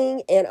my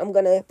thing, and I'm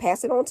going to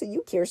pass it on to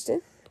you,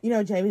 Kirsten. You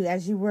know, Jamie,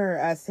 as you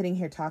were sitting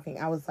here talking,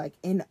 I was like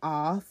in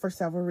awe for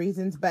several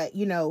reasons. But,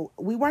 you know,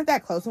 we weren't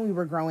that close when we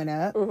were growing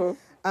up.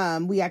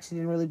 We actually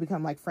didn't really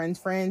become like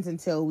friends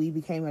until we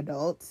became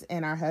adults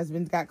and our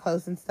husbands got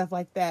close and stuff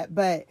like that.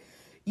 But,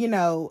 you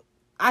know,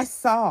 I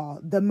saw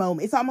the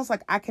moment. It's almost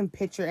like I can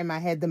picture in my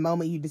head the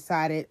moment you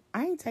decided,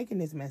 I ain't taking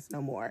this mess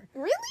no more.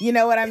 Really? You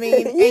know what I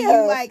mean? Yeah. And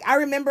you like, I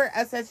remember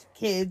us as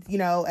kids, you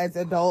know, as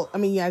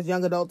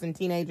young adults and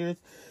teenagers,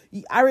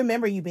 I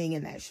remember you being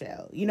in that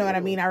show. You know what I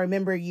mean? I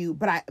remember you,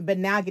 but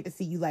now I get to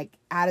see you like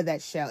out of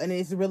that shell, and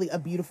it's really a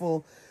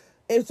beautiful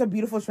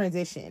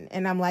transition.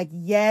 And I'm like,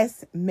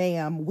 yes,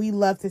 ma'am, we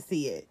love to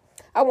see it.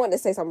 I wanted to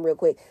say something real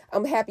quick.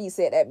 I'm happy you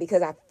said that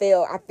because I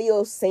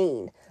feel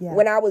seen. Yeah.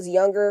 When I was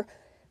younger,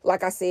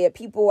 like I said,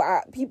 people,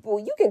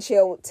 you can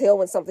tell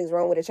when something's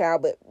wrong with a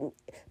child, but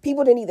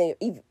people didn't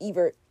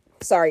either.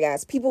 Sorry,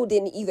 guys. People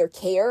didn't either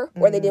care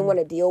or they didn't want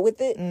to deal with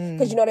it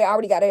because, you know, they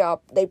already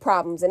got their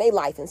problems and their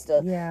life and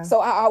stuff. Yeah. So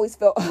I always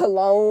felt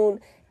alone,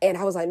 and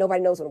I was like,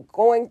 nobody knows what I'm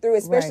going through,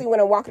 especially when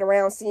I'm walking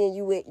around seeing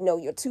you with, you know,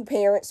 your two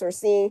parents, or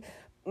seeing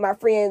my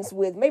friends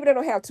with, maybe they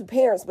don't have two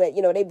parents, but,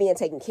 you know, they being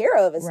taken care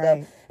of and stuff.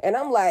 And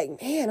I'm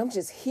like, man, I'm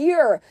just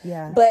here.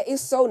 Yeah. But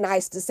it's so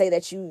nice to say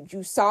that you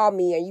saw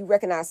me and you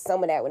recognized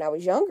some of that when I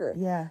was younger.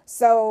 Yeah.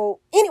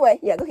 So anyway,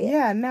 yeah, go ahead.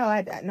 Yeah, no,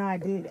 I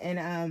did.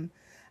 And,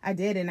 I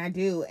did, and I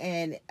do.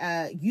 And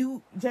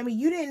you, Jamie,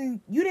 you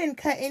didn't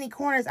cut any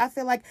corners. I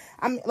feel like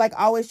I'm like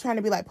always trying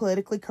to be like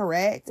politically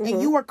correct,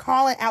 and you were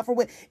calling out for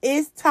what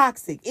is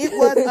toxic. It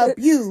was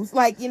abuse,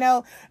 like, you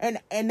know, and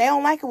they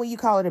don't like it when you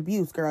call it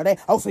abuse, girl.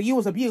 So you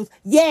was abused?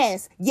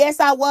 Yes,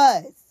 I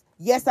was.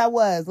 Yes, I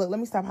was. Look, let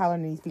me stop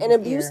hollering at these people.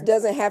 And abuse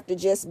doesn't have to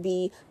just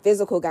be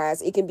physical,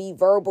 guys. It can be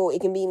verbal.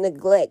 It can be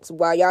neglect.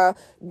 While y'all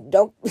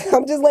don't,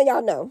 I'm just letting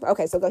y'all know.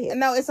 Okay, so go ahead.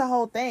 No, it's a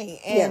whole thing.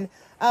 And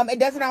it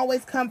doesn't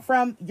always come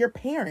from your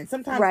parents.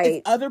 Sometimes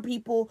it's other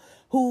people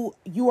who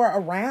you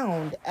are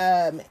around.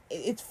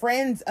 It's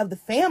friends of the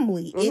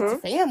family.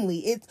 It's family.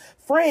 It's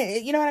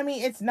friends. You know what I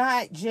mean? It's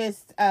not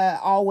just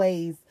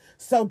always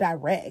so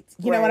direct.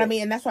 You know what I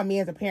mean? And that's why me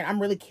as a parent,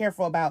 I'm really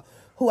careful about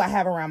who I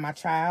have around my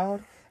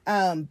child.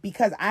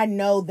 Because I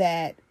know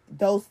that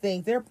those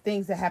things, there are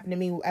things that happened to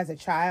me as a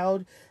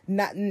child,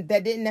 not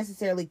that didn't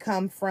necessarily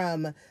come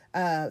from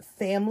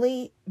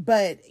family,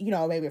 but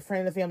maybe a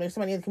friend of the family or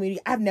somebody in the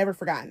community. I've never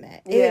forgotten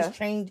that. Yeah. It has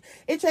changed.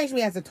 It changed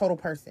me as a total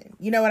person.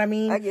 You know what I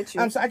mean? I get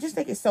you. So I just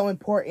think it's so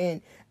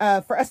important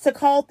for us to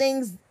call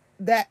things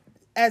that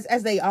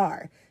as they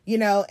are,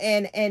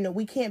 and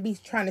we can't be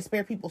trying to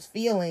spare people's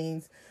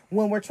feelings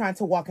when we're trying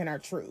to walk in our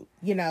truth,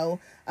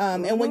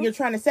 and when you're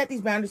trying to set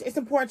these boundaries, it's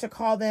important to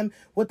call them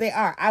what they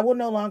are. I will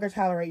no longer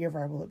tolerate your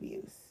verbal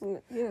abuse.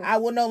 Yeah. I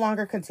will no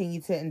longer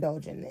continue to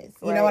indulge in this.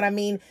 You know what I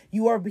mean?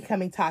 You are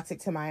becoming toxic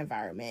to my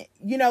environment,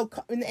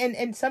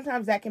 and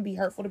sometimes that can be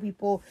hurtful to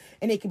people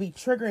and it can be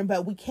triggering,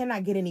 but we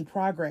cannot get any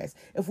progress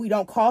if we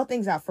don't call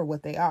things out for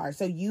what they are.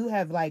 So you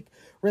have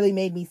really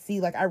made me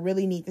see, I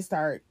really need to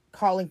start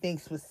calling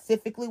things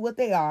specifically what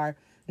they are.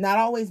 Not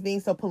always being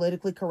so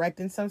politically correct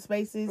in some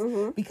spaces,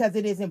 because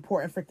it is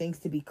important for things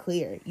to be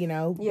clear,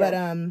 Yeah.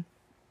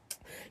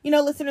 But,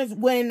 listeners,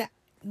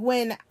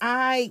 when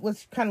I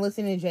was kind of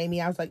listening to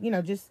Jamie, I was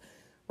just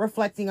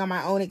reflecting on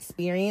my own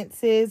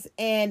experiences.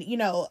 And,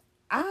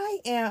 I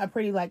am a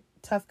pretty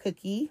tough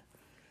cookie,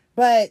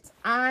 but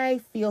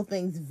I feel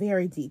things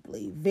very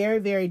deeply, very,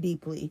 very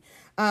deeply.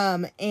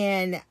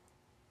 And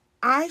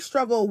I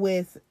struggle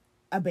with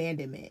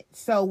abandonment.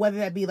 So whether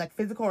that be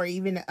physical or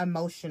even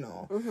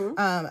emotional,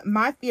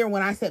 my fear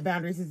when I set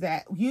boundaries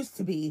used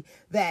to be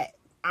that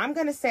I'm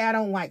going to say I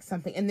don't like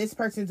something and this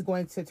person's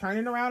going to turn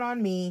it around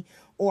on me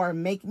or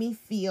make me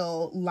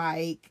feel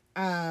like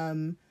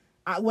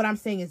what I'm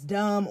saying is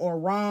dumb or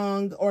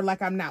wrong, or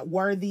I'm not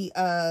worthy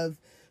of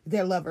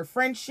their love or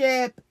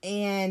friendship,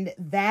 and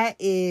that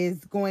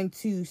is going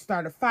to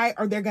start a fight,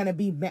 or they're going to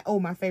be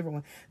my favorite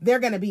one, they're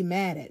going to be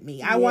mad at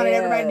me. I wanted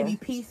everybody to be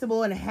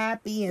peaceable and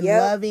happy and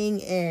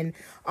loving and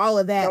all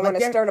of that. I want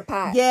to stir the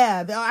pot.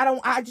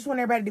 I just want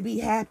everybody to be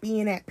happy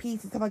and at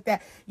peace and stuff like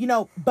that,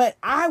 but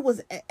I was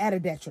at a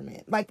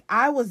detriment.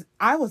 I was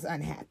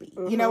unhappy.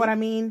 You know what I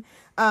mean?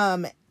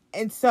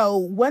 And so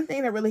one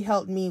thing that really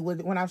helped me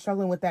when I was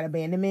struggling with that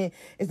abandonment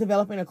is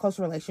developing a close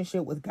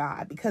relationship with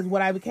God. Because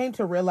what I became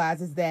to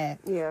realize is that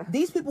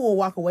these people will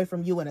walk away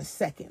from you in a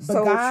second. But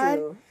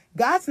so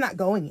God's not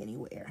going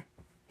anywhere.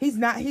 He's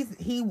not.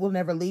 He will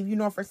never leave you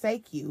nor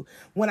forsake you.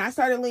 When I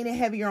started leaning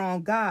heavier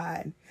on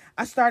God,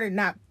 I started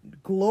not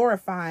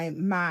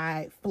glorifying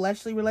my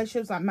fleshly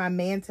relationships, my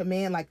man to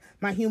man,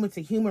 my human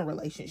to human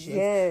relationships.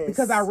 Yes.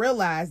 Because I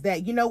realized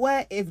that, you know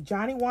what? If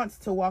Johnny wants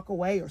to walk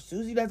away or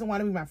Susie doesn't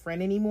want to be my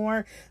friend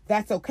anymore,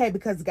 that's okay,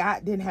 because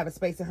God didn't have a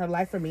space in her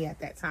life for me at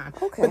that time.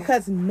 Okay.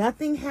 Because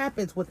nothing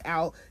happens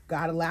without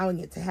God allowing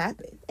it to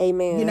happen.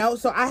 Amen.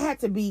 So I had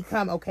to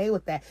become okay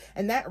with that.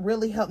 And that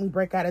really helped me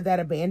break out of that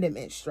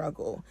abandonment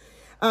struggle.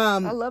 I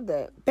love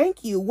that.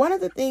 Thank you. One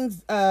of the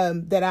things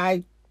that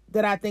I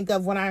think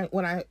of when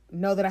I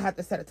know that I have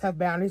to set a tough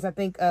boundaries, I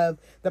think of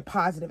the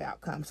positive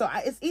outcome. So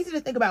it's easy to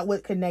think about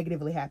what could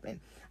negatively happen.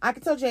 I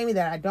could tell Jamie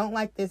that I don't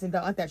like this and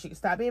don't like that. She could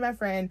stop being my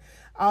friend.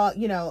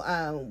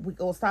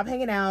 We'll stop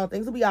hanging out.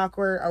 Things will be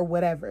awkward or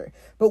whatever.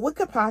 But what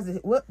could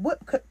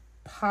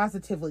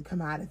positively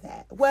come out of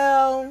that?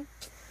 Well,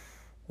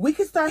 we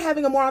could start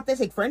having a more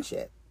authentic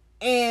friendship.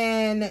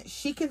 And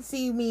she can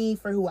see me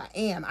for who I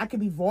am. I can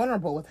be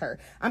vulnerable with her.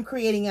 I'm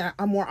creating a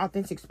more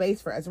authentic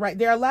space for us, right?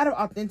 There are a lot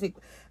of It's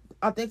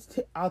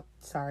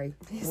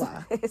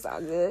all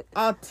good.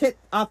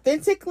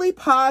 Authentically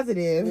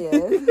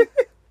positive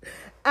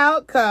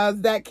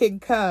outcomes that can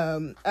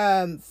come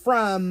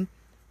from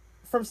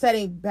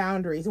setting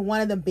boundaries. And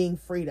one of them being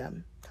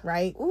freedom,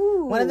 right?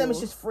 Ooh. One of them is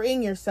just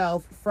freeing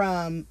yourself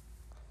from,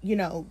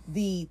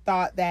 the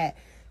thought that,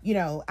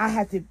 I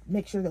have to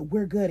make sure that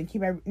we're good and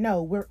keep I'm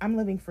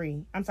living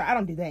free. I'm sorry, I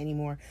don't do that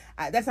anymore.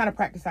 That's not a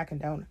practice I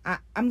condone.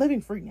 I'm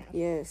living free now.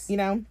 Yes.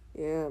 Yeah,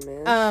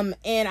 man.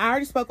 And I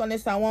already spoke on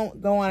this, so I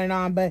won't go on and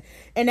on, but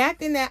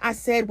enacting that I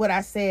said what I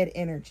said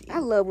energy. I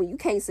love when you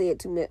can't say it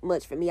too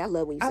much for me. I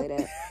love when you say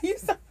that. You're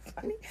so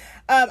funny.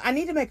 I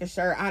need to make a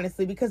shirt,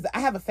 honestly, because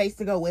I have a face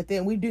to go with it,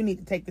 and we do need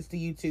to take this to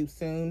YouTube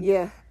soon.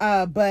 Yeah.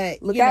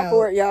 But look out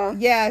for it, y'all.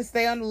 Yeah,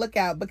 stay on the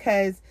lookout,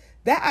 because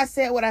that I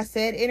said what I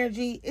said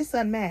energy, it's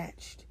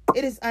unmatched.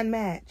 It is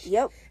unmatched.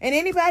 Yep. And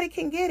anybody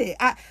can get it.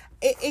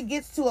 It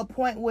gets to a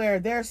point where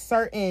there are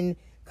certain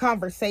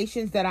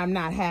conversations that I'm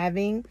not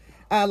having.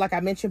 Like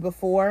I mentioned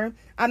before,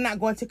 I'm not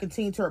going to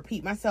continue to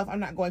repeat myself. I'm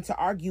not going to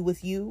argue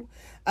with you.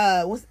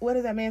 What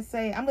does that man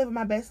say? I'm living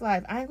my best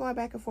life. I ain't going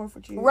back and forth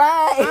with you.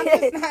 Right. I'm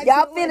just not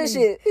y'all finish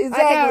it.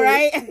 Exactly.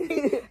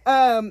 I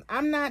know, right?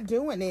 I'm not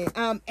doing it.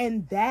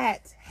 And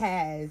that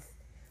has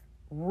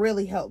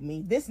really helped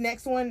me. This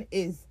next one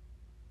is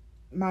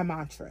my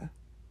mantra.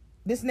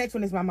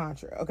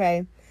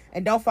 Okay?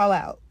 And don't fall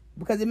out,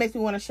 because it makes me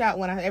want to shout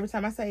every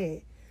time I say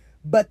it.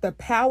 But the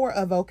power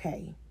of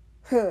okay.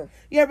 You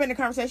ever been in a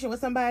conversation with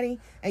somebody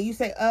and you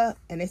say up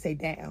and they say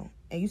down,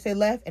 and you say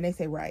left and they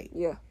say right?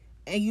 Yeah.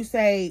 And you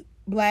say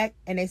black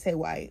and they say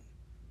white.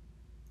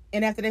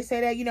 And after they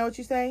say that, you know what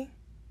you say?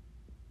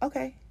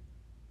 Okay.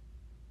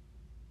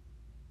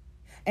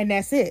 And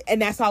that's it.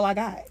 And that's all I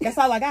got.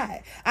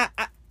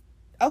 I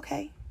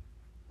okay.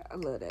 I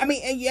love that. I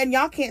mean, and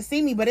y'all can't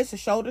see me, but it's a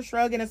shoulder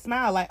shrug and a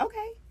smile. Like,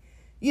 okay.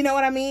 You know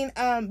what I mean?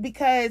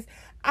 Because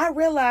I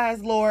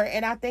realized, Lord,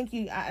 and I thank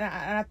you, and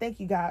I thank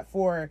you, God,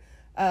 for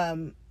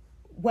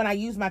when I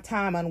use my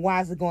time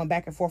unwisely going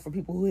back and forth for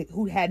people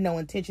who had no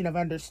intention of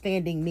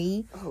understanding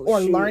me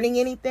learning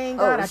anything.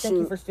 God, I thank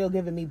you for still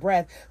giving me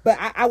breath. But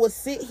I would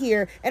sit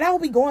here and I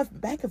would be going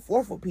back and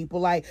forth with people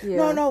like,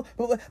 no,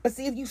 but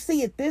see, if you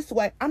see it this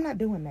way, I'm not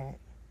doing that.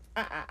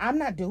 I'm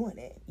not doing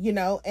it, you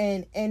know,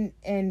 and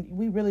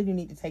we really do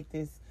need to take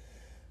this,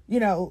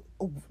 you know,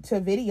 to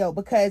video,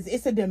 because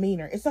it's a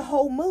demeanor. It's a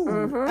whole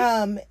mood.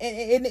 And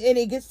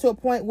it gets to a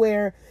point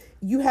where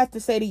you have to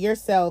say to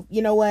yourself,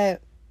 you know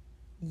what?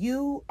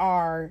 You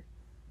are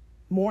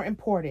more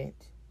important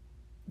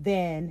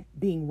than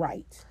being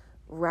right.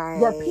 Right.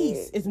 Your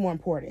peace is more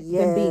important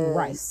than being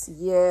right.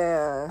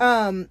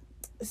 Yeah.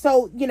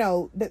 So, you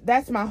know,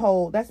 that's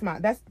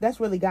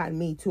really gotten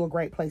me to a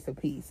great place of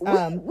peace.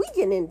 We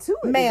getting into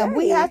it. Ma'am,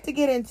 we have to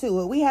get into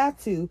it. We have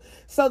to.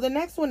 So the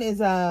next one is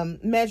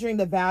measuring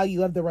the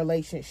value of the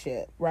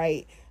relationship,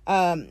 right?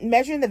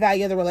 Measuring the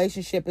value of the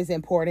relationship is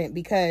important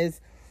because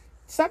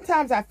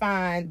sometimes I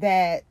find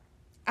that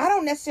I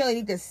don't necessarily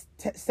need to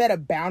set a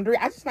boundary.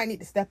 I just might need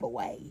to step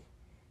away,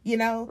 you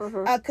know,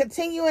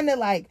 continuing to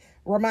like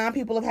remind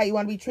people of how you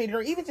want to be treated,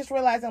 or even just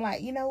realizing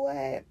like, you know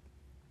what,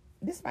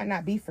 this might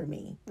not be for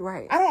me.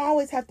 Right. I don't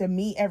always have to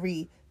meet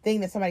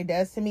everything that somebody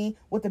does to me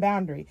with a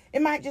boundary.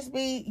 It might just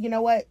be, you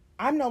know what,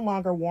 I'm no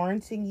longer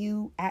warranting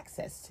you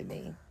access to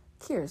me.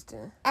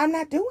 Kirsten. I'm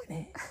not doing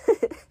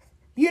it.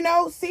 You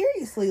know,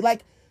 seriously,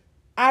 like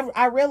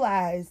I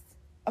realized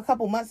a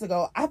couple months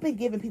ago, I've been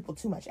giving people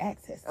too much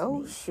access to me.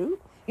 Oh, shoot.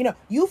 You know,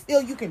 you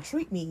feel you can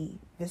treat me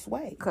this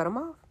way. Cut them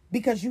off.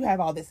 Because you have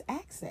all this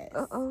access.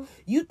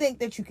 You think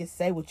that you can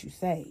say what you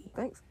say.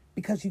 Thanks.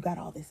 Because you got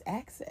all this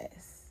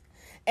access.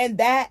 And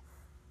that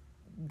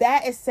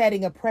is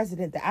setting a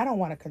precedent that I don't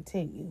want to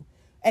continue.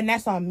 And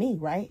that's on me,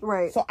 right?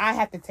 Right. So I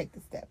have to take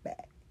the step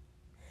back.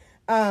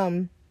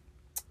 And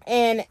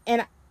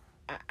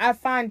I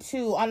find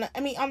too, on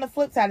the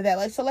flip side of that,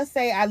 like, so let's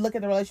say I look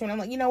at the relationship and I'm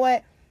like, you know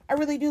what? I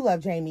really do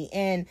love Jamie,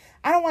 and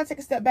I don't want to take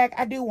a step back.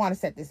 I do want to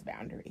set this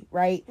boundary,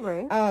 right?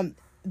 Right.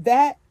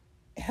 That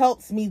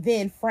helps me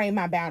then frame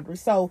my boundary.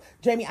 So,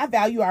 Jamie, I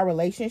value our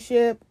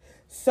relationship,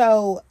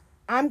 so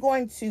I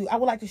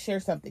would like to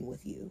share something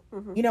with you.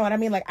 You know what I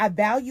mean? Like, I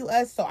value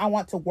us, so I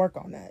want to work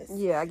on us.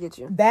 Yeah, I get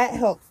you. That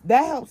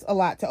helps a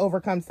lot to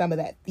overcome some of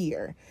that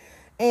fear.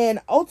 And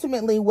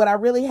ultimately, what I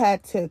really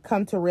had to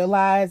come to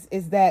realize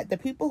is that the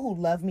people who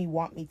love me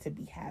want me to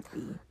be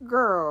happy.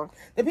 Girl.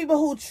 The people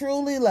who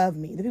truly love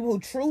me, the people who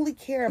truly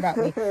care about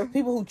me,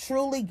 people who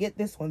truly get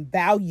this one,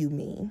 value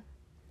me.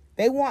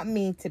 They want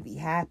me to be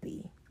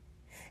happy.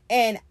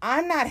 And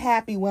I'm not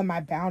happy when my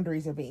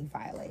boundaries are being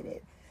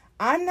violated.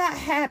 I'm not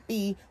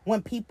happy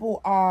when people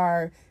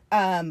are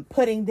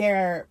putting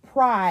their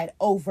pride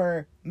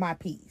over my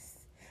peace.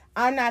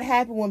 I'm not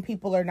happy when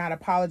people are not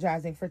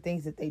apologizing for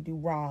things that they do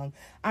wrong.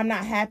 I'm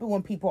not happy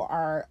when people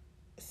are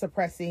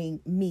suppressing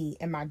me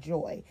and my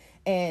joy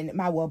and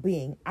my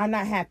well-being. I'm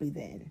not happy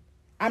then.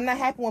 I'm not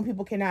happy when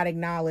people cannot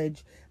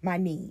acknowledge my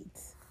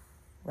needs,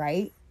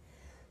 right?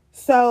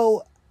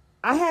 So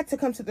I had to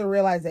come to the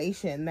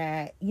realization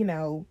that, you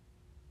know,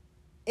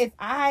 if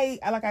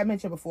like I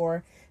mentioned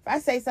before, if I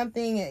say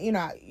something, you know,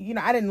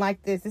 I didn't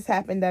like this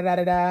happened,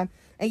 da-da-da-da,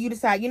 and you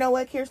decide, you know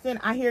what, Kirsten,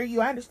 I hear you,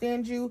 I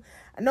understand you,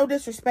 no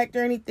disrespect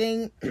or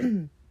anything,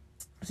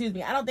 excuse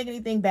me, I don't think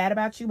anything bad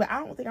about you, but I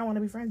don't think I want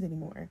to be friends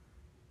anymore.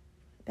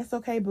 That's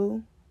okay,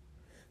 boo.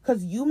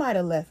 Because you might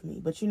have left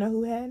me, but you know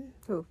who hadn't?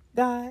 Who?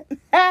 God.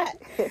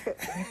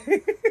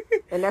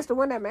 And that's the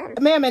one that matters.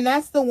 Ma'am, and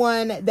that's the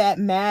one that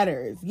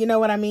matters. You know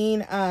what I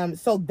mean?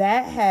 So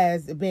that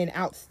has been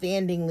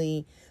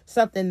outstandingly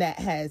something that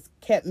has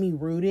kept me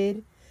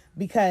rooted,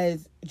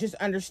 because just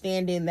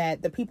understanding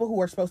that the people who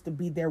are supposed to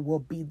be there will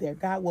be there.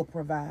 God will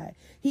provide.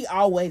 He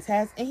always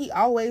has, and he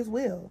always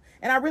will.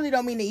 And I really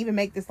don't mean to even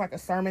make this like a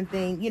sermon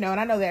thing, you know, and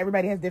I know that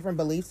everybody has different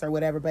beliefs or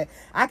whatever, but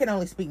I can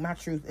only speak my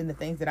truth in the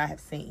things that I have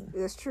seen.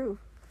 It's true.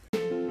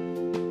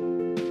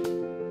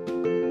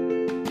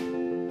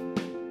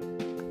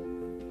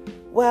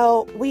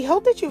 Well, we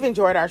hope that you've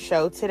enjoyed our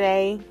show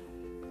today.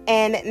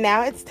 And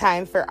now it's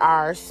time for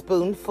our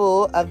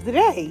spoonful of the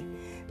day.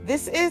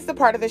 This is the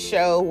part of the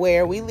show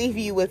where we leave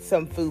you with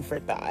some food for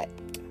thought.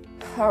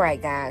 All right,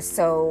 guys.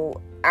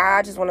 So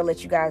I just want to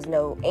let you guys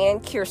know,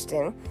 and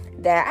Kirsten,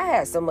 that I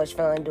had so much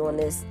fun doing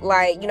this.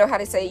 Like, you know how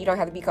they say you don't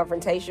have to be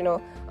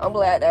confrontational? I'm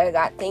glad that I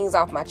got things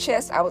off my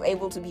chest. I was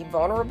able to be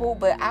vulnerable,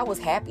 but I was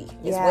happy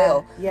as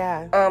well.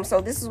 Yeah.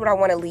 So this is what I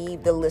want to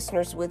leave the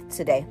listeners with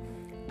today.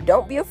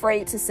 Don't be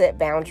afraid to set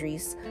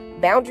boundaries.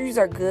 Boundaries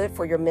are good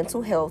for your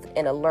mental health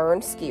and a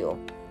learned skill.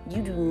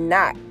 You do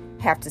not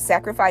have to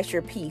sacrifice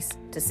your peace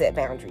to set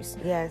boundaries.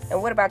 Yes.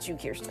 And what about you,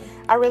 Kirsten?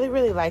 I really,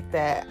 really like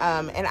that.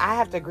 And I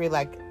have to agree,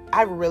 like,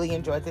 I really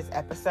enjoyed this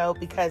episode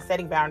because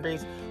setting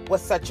boundaries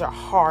was such a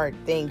hard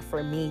thing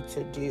for me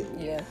to do.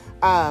 Yeah.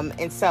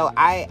 And so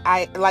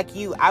I like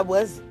you, I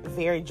was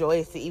very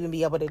joyous to even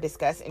be able to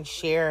discuss and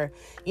share,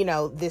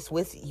 this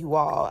with you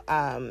all.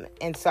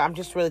 And so I'm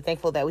just really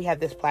thankful that we have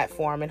this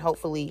platform, and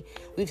hopefully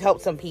we've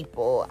helped some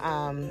people,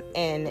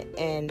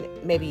 and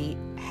maybe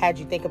had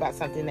you think about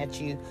something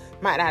that you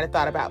might not have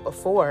thought about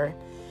before.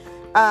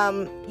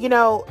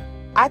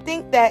 I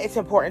think that it's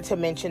important to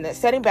mention that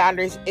setting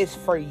boundaries is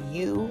for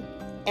you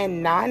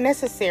and not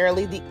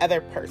necessarily the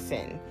other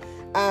person.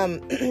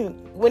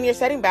 When you're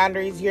setting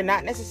boundaries, you're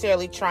not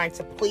necessarily trying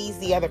to please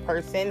the other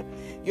person.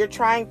 You're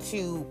trying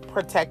to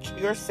protect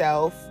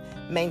yourself,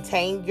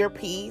 maintain your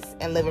peace,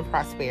 and live in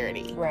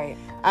prosperity. Right.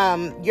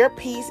 Your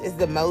peace is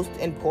the most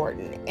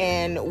important.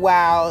 And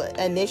while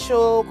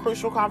initial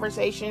crucial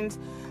conversations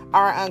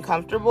are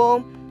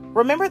uncomfortable,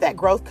 remember that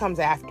growth comes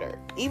after.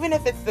 Even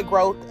if it's the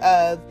growth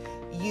of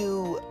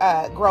you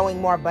growing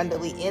more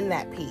abundantly in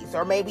that peace,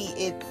 or maybe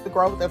it's the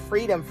growth of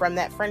freedom from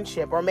that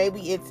friendship, or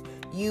maybe it's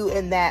you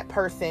and that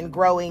person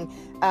growing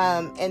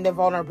in the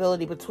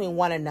vulnerability between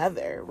one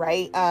another,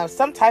 right?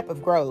 Some type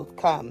of growth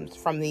comes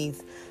from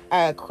these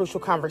crucial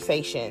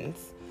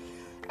conversations.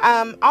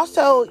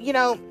 Also,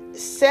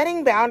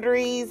 setting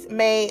boundaries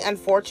may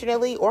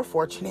unfortunately or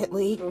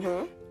fortunately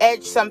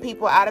edge some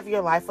people out of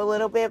your life a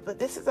little bit, but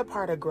this is a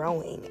part of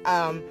growing.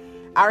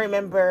 I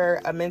remember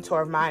a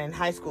mentor of mine in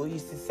high school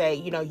used to say,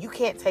 you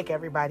can't take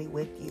everybody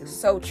with you.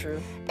 So true.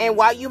 And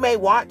while you may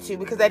want to,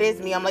 because that is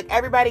me, I'm like,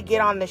 everybody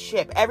get on the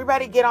ship.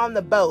 Everybody get on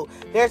the boat.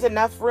 There's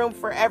enough room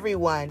for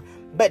everyone.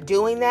 But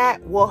doing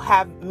that will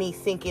have me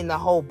sinking the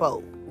whole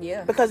boat.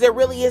 Yeah. Because there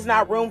really is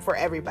not room for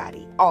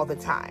everybody all the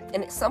time.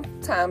 And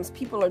sometimes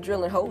people are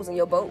drilling holes in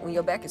your boat when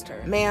your back is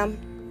turned. Ma'am,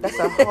 that's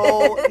a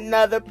whole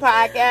nother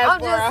podcast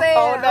for a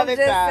whole nother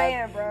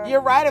time. Bro.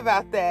 You're right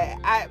about that.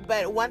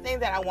 But one thing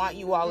that I want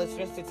you all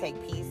listeners to take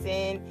peace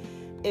in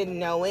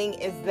knowing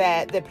is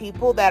that the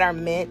people that are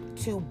meant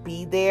to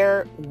be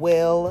there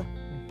will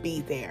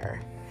be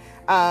there.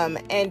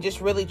 And just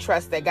really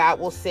trust that God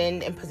will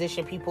send and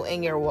position people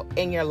in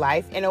your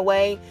life in a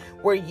way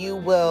where you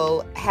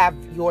will have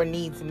your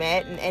needs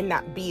met and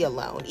not be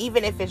alone,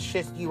 even if it's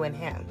just you and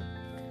Him.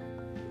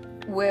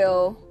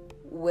 Well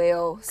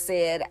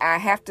said. I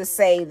have to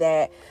say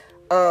that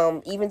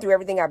even through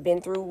everything I've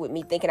been through with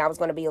me thinking I was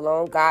going to be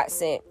alone, God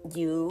sent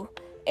you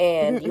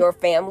and your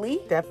family.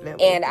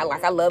 Definitely. And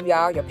I love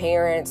y'all, your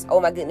parents. Oh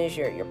my goodness,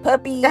 your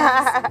puppies.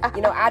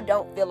 I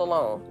don't feel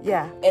alone.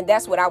 Yeah. And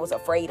that's what I was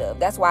afraid of.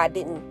 That's why I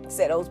didn't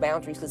set those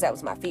boundaries, because that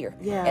was my fear.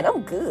 Yeah. And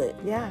I'm good.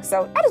 Yeah.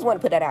 So I just want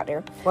to put that out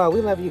there. Well,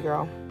 we love you,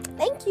 girl.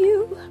 Thank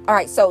you. All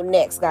right. So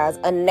next, guys,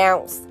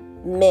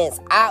 announcements.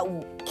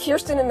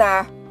 Kirsten and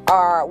I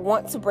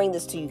want to bring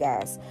this to you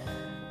guys.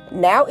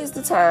 Now is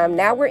the time.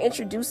 Now we're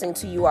introducing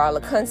to you all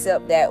a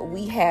concept that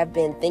we have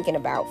been thinking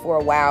about for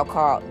a while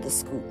called The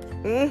Scoop.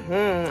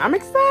 I'm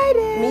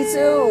excited. Me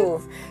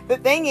too. The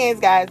thing is,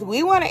 guys,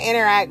 we want to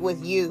interact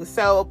with you.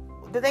 So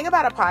the thing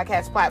about a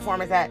podcast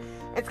platform is that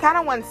it's kind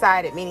of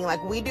one-sided, meaning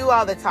like we do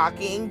all the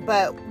talking,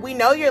 but we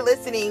know you're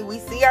listening. We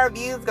see our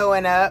views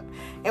going up,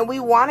 and we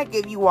want to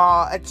give you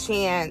all a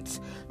chance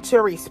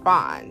to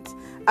respond.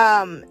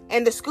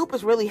 And the scoop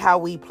is really how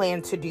we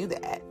plan to do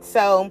that.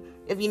 So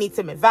if you need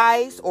some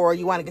advice, or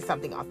you want to get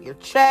something off your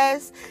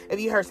chest, if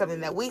you heard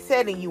something that we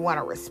said and you want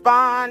to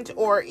respond,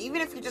 or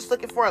even if you're just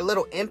looking for a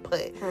little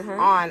input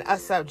on a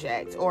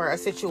subject or a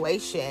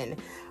situation,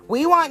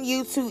 we want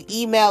you to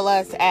email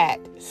us at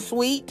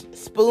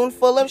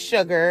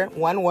sweetspoonfulofsugar,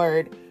 one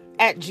word,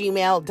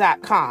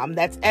 @gmail.com.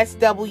 That's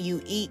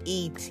SWEETSpoonfulofsugar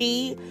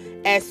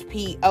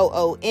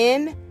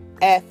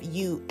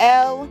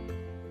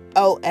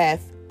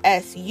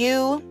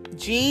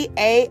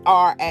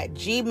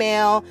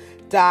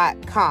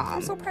 @gmail.com.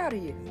 I'm so proud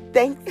of you.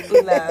 Thanks,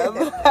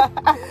 love.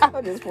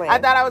 I'm just playing. I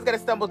thought I was going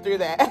to stumble through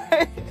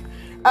that.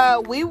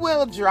 We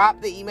will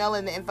drop the email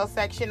in the info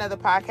section of the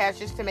podcast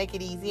just to make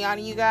it easy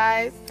on you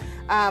guys.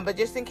 But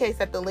just in case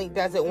that the link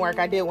doesn't work,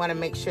 I did want to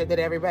make sure that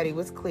everybody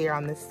was clear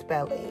on the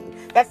spelling.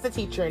 That's the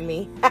teacher in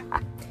me.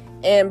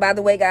 And by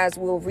the way, guys,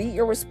 we'll read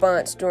your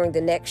response during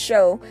the next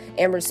show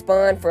and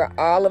respond for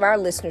all of our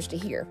listeners to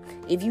hear.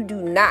 If you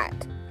do not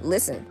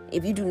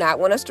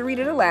want us to read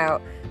it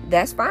aloud,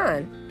 that's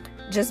fine.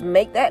 Just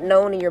make that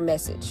known in your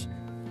message.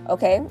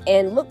 Okay?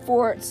 And we look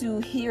forward to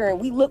hearing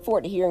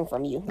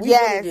from you. We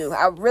really do.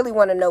 I really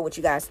want to know what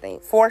you guys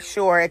think. For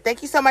sure.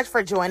 Thank you so much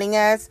for joining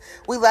us.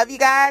 We love you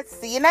guys.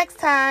 See you next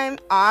time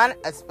on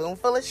A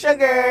Spoonful of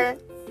Sugar.